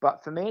codes.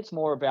 But for me, it's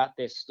more about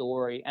their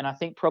story. And I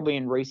think probably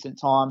in recent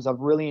times, I've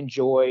really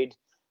enjoyed,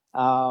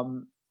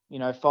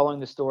 following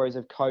the stories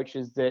of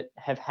coaches that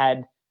have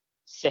had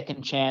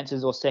second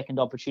chances or second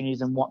opportunities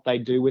and what they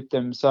do with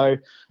them. So,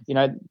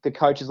 the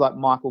coaches like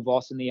Michael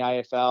Voss in the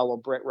AFL or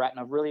Brett Ratton,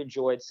 I've really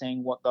enjoyed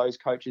seeing what those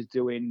coaches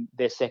do in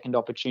their second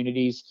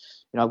opportunities.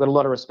 I've got a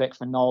lot of respect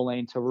for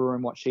Nolene Taruru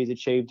and what she's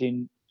achieved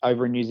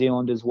over in New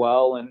Zealand as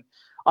well. And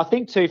I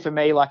think too, for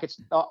me,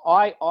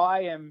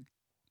 I am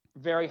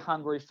very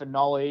hungry for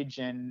knowledge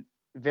and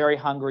very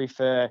hungry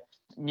for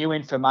new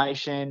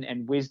information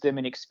and wisdom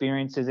and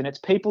experiences. And it's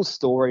people's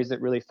stories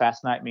that really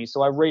fascinate me.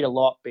 So I read a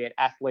lot, be it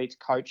athletes,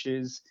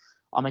 coaches.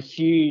 I'm a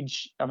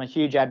huge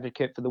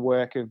advocate for the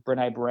work of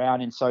Brené Brown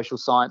in social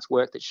science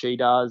work that she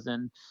does.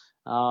 And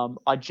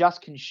I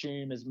just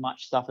consume as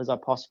much stuff as I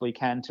possibly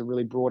can to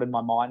really broaden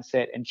my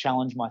mindset and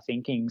challenge my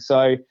thinking.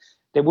 So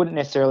there wouldn't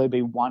necessarily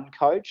be one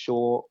coach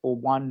or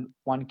one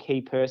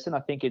key person. I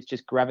think it's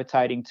just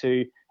gravitating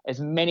to as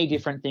many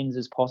different things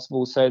as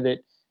possible so that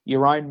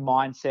your own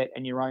mindset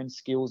and your own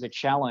skills are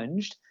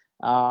challenged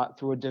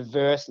through a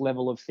diverse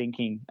level of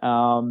thinking.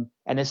 And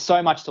there's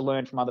so much to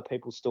learn from other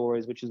people's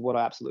stories, which is what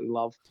I absolutely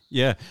love.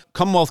 Yeah.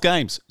 Commonwealth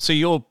Games. So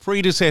your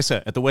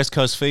predecessor at the West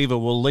Coast Fever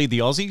will lead the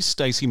Aussies,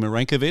 Stacey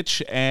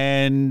Marenkovich.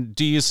 And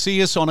do you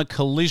see us on a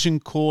collision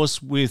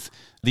course with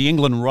the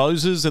England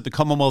Roses at the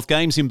Commonwealth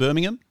Games in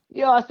Birmingham?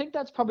 Yeah, I think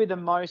that's probably the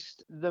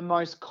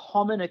most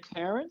common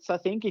occurrence. I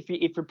think if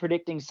you're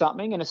predicting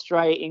something, an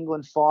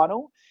Australia-England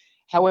final.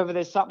 However,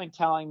 there's something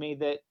telling me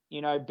that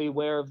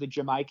beware of the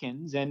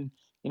Jamaicans, and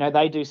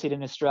they do sit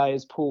in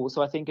Australia's pool.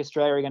 So I think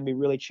Australia are going to be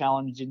really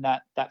challenged in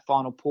that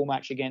final pool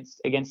match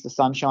against the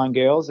Sunshine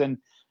Girls. And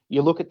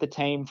you look at the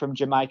team from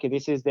Jamaica,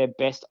 this is their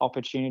best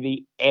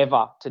opportunity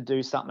ever to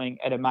do something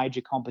at a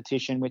major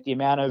competition with the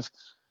amount of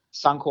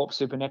Suncorp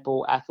Super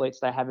Netball athletes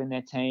they have in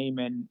their team,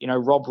 and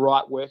Rob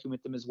Wright working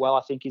with them as well.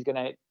 I think he's going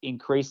to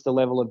increase the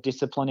level of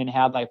discipline in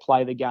how they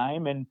play the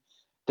game. And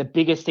the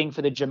biggest thing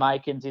for the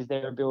Jamaicans is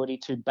their ability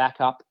to back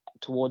up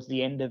towards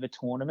the end of a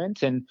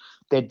tournament, and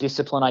their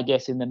discipline, I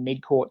guess, in the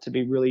mid-court to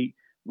be really,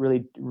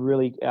 really,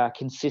 really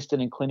consistent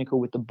and clinical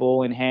with the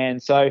ball in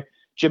hand. So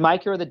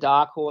Jamaica are the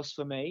dark horse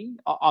for me.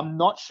 I'm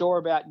not sure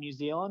about New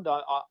Zealand.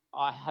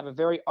 I have a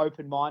very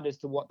open mind as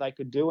to what they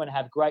could do and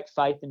have great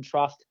faith and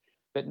trust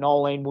that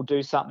Nolene will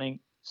do something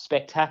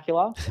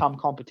spectacular come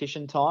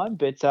competition time.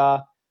 But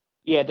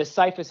the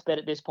safest bet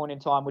at this point in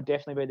time would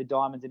definitely be the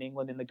Diamonds in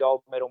England in the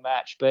gold medal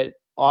match. But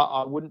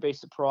I wouldn't be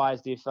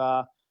surprised if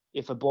a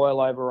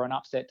boil over or an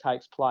upset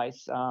takes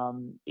place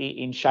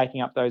in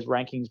shaking up those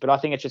rankings. But I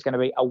think it's just going to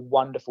be a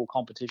wonderful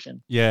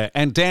competition. Yeah,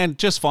 and Dan,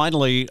 just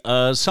finally,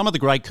 some of the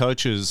great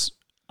coaches,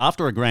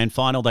 after a grand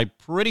final, they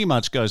pretty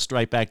much go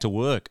straight back to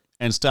work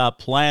and start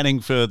planning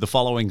for the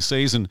following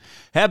season.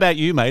 How about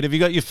you, mate? Have you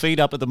got your feet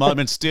up at the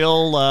moment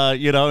still,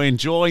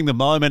 enjoying the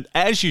moment,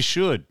 as you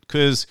should,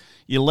 because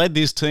you led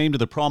this team to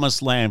the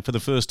promised land for the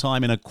first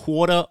time in a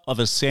quarter of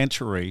a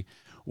century.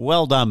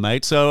 Well done,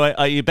 mate. So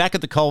are you back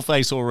at the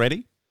coalface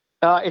already?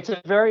 It's a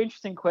very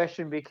interesting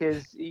question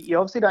because you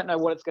obviously don't know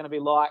what it's going to be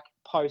like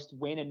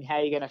post-win and how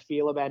you're going to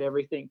feel about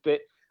everything.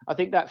 But I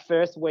think that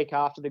first week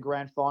after the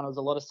grand finals,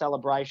 a lot of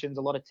celebrations,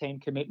 a lot of team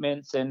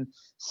commitments and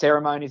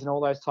ceremonies and all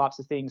those types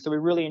of things. So we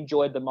really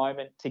enjoyed the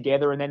moment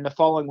together. And then the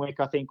following week,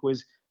 I think,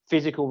 was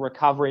physical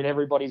recovery and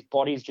everybody's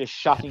bodies just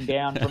shutting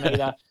down from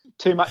either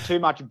too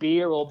much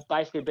beer or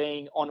basically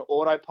being on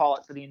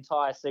autopilot for the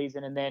entire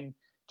season and then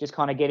just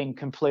kind of getting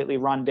completely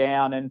run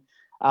down. And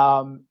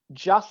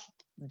just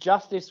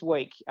this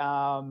week,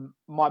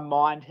 my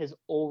mind has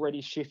already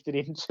shifted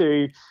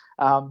into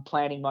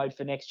planning mode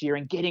for next year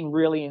and getting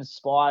really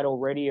inspired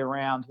already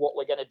around what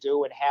we're going to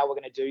do and how we're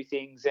going to do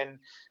things. And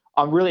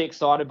I'm really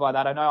excited by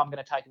that. I know I'm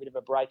going to take a bit of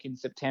a break in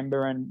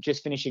September and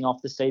just finishing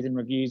off the season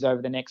reviews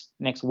over the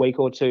next week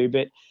or two.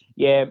 But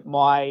yeah,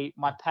 my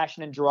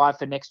passion and drive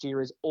for next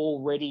year is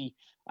already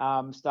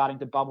starting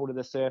to bubble to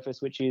the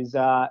surface, which is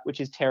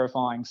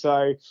terrifying.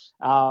 So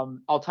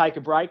I'll take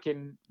a break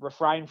and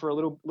refrain for a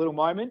little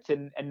moment,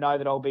 and know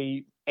that I'll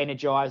be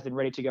energized and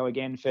ready to go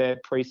again for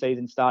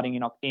pre-season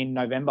starting in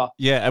November.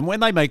 Yeah, and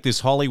when they make this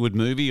Hollywood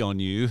movie on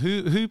you,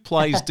 who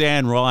plays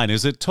Dan Ryan?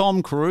 Is it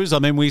Tom Cruise? I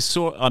mean, he's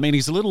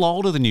a little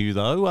older than you,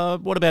 though.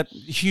 What about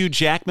Hugh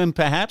Jackman,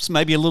 perhaps?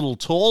 Maybe a little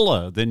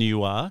taller than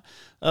you are.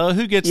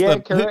 Who gets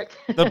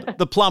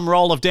the plum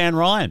role of Dan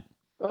Ryan?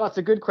 Well, that's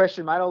a good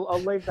question, mate. I'll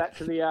leave that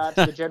to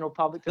the general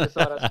public to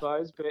decide, I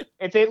suppose. But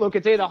it's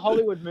either a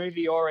Hollywood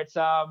movie or it's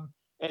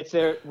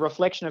a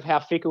reflection of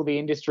how fickle the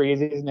industry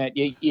is, isn't it?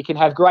 You can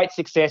have great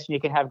success and you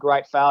can have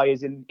great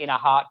failures in a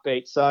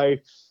heartbeat. So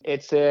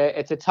it's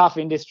a tough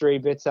industry,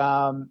 but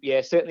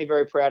certainly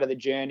very proud of the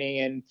journey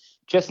and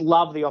just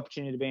love the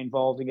opportunity to be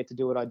involved and get to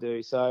do what I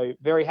do. So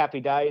very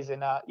happy days.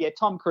 And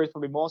Tom Cruise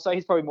probably more so.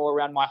 He's probably more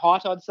around my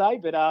height, I'd say,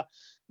 but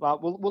well,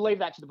 we'll leave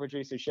that to the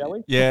producers, shall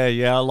we?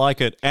 Yeah, I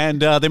like it.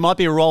 And there might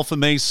be a role for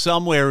me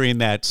somewhere in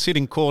that,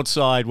 sitting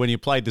courtside when you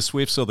played the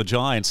Swifts or the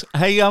Giants.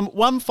 Hey,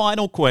 one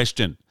final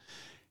question.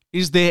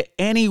 Is there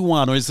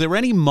anyone or is there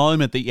any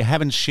moment that you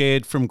haven't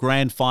shared from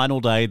Grand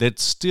Final Day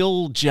that's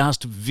still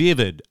just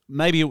vivid?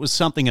 Maybe it was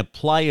something a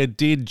player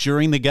did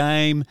during the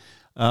game.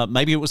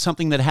 Maybe it was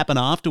something that happened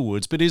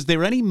afterwards. But is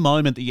there any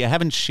moment that you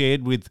haven't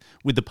shared with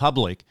the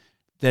public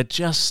that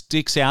just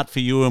sticks out for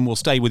you and will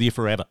stay with you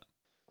forever?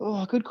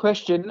 Oh, good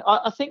question.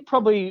 I think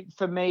probably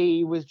for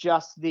me was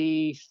just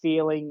the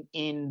feeling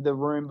in the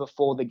room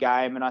before the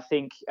game. And I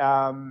think,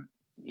 I'm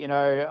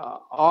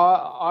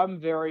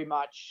very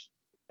much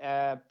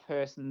a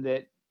person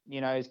that,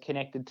 is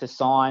connected to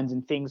signs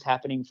and things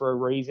happening for a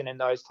reason and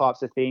those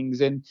types of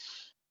things. And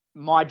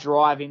my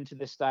drive into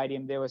the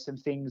stadium, there were some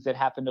things that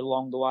happened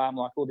along the way. I'm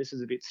like, oh, this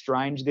is a bit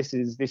strange. This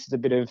is a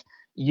bit of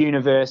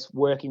universe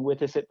working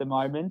with us at the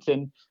moment.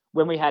 And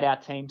when we had our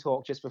team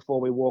talk just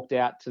before we walked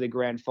out to the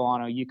grand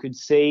final, you could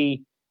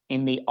see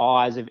in the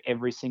eyes of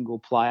every single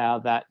player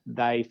that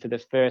they, for the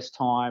first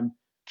time,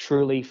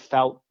 truly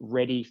felt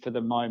ready for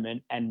the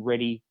moment and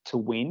ready to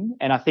win.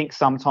 And I think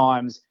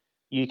sometimes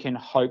you can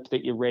hope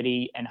that you're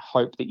ready and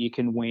hope that you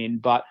can win,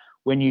 but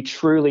when you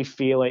truly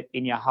feel it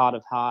in your heart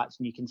of hearts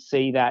and you can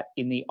see that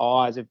in the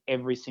eyes of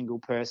every single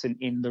person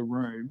in the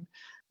room,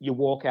 you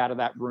walk out of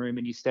that room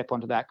and you step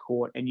onto that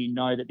court and you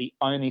know that the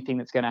only thing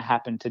that's going to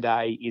happen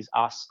today is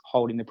us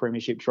holding the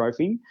Premiership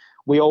trophy.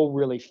 We all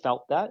really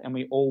felt that and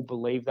we all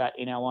believe that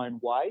in our own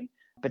way.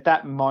 But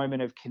that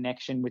moment of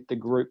connection with the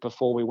group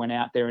before we went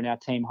out there in our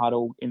team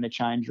huddle in the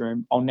change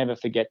room, I'll never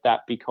forget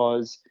that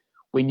because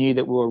we knew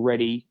that we were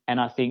ready. And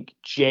I think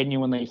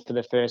genuinely for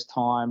the first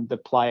time, the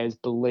players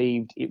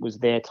believed it was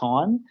their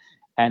time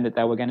and that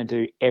they were going to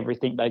do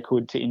everything they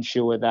could to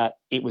ensure that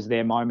it was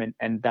their moment.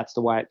 And that's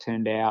the way it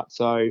turned out.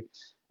 So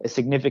a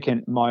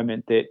significant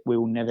moment that we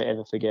will never,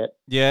 ever forget.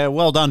 Yeah,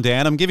 well done,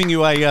 Dan. I'm giving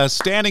you a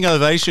standing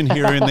ovation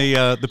here in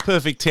the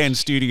Perfect 10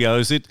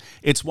 studios.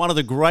 It's one of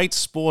the great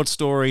sports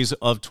stories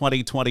of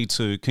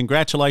 2022.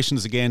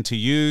 Congratulations again to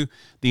you,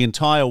 the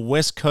entire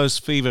West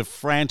Coast Fever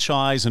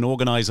franchise and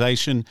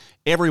organisation,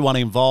 everyone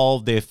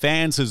involved, their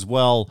fans as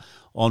well,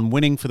 on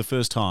winning for the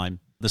first time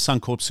the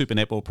Suncorp Super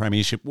Netball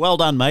Premiership. Well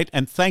done, mate,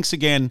 and thanks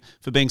again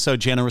for being so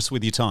generous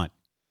with your time.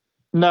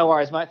 No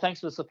worries, mate. Thanks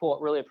for the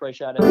support. Really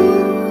appreciate it.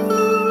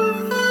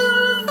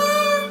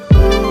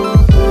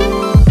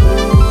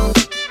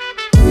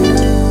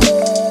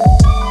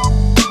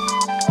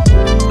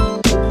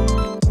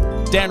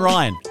 Dan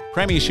Ryan,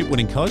 Premiership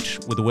winning coach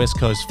with the West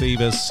Coast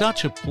Fever.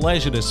 Such a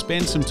pleasure to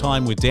spend some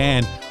time with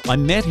Dan. I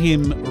met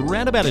him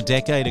around about a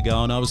decade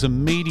ago and I was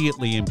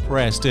immediately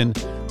impressed and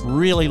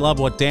really love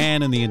what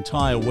Dan and the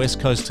entire West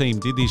Coast team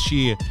did this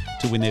year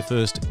to win their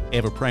first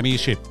ever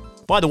Premiership.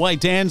 By the way,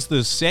 Dan's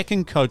the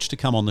second coach to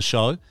come on the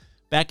show.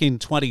 Back in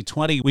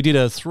 2020, we did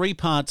a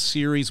 3-part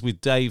series with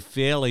Dave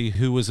Fairley,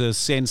 who was a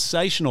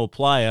sensational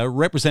player,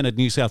 represented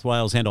New South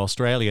Wales and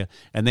Australia,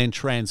 and then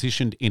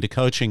transitioned into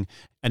coaching.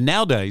 And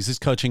nowadays is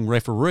coaching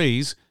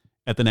referees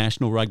at the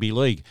National Rugby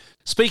League.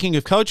 Speaking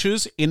of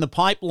coaches, in the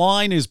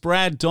pipeline is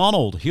Brad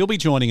Donald. He'll be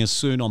joining us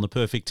soon on the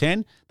Perfect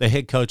 10, the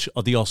head coach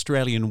of the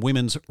Australian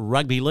Women's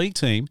Rugby League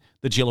team,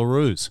 the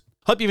Gillaroos.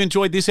 Hope you've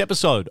enjoyed this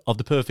episode of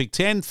the Perfect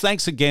 10.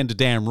 Thanks again to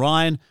Dan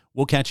Ryan.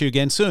 We'll catch you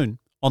again soon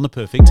on the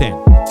Perfect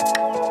 10.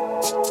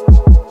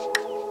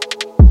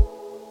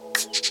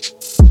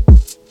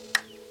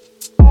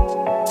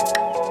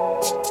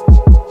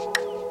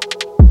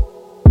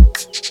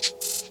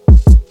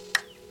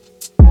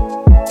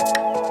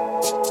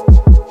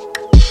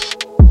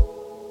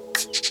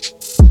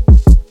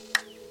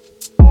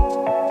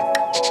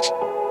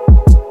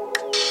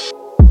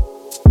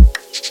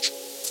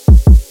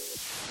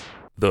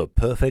 The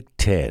Perfect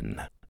 10.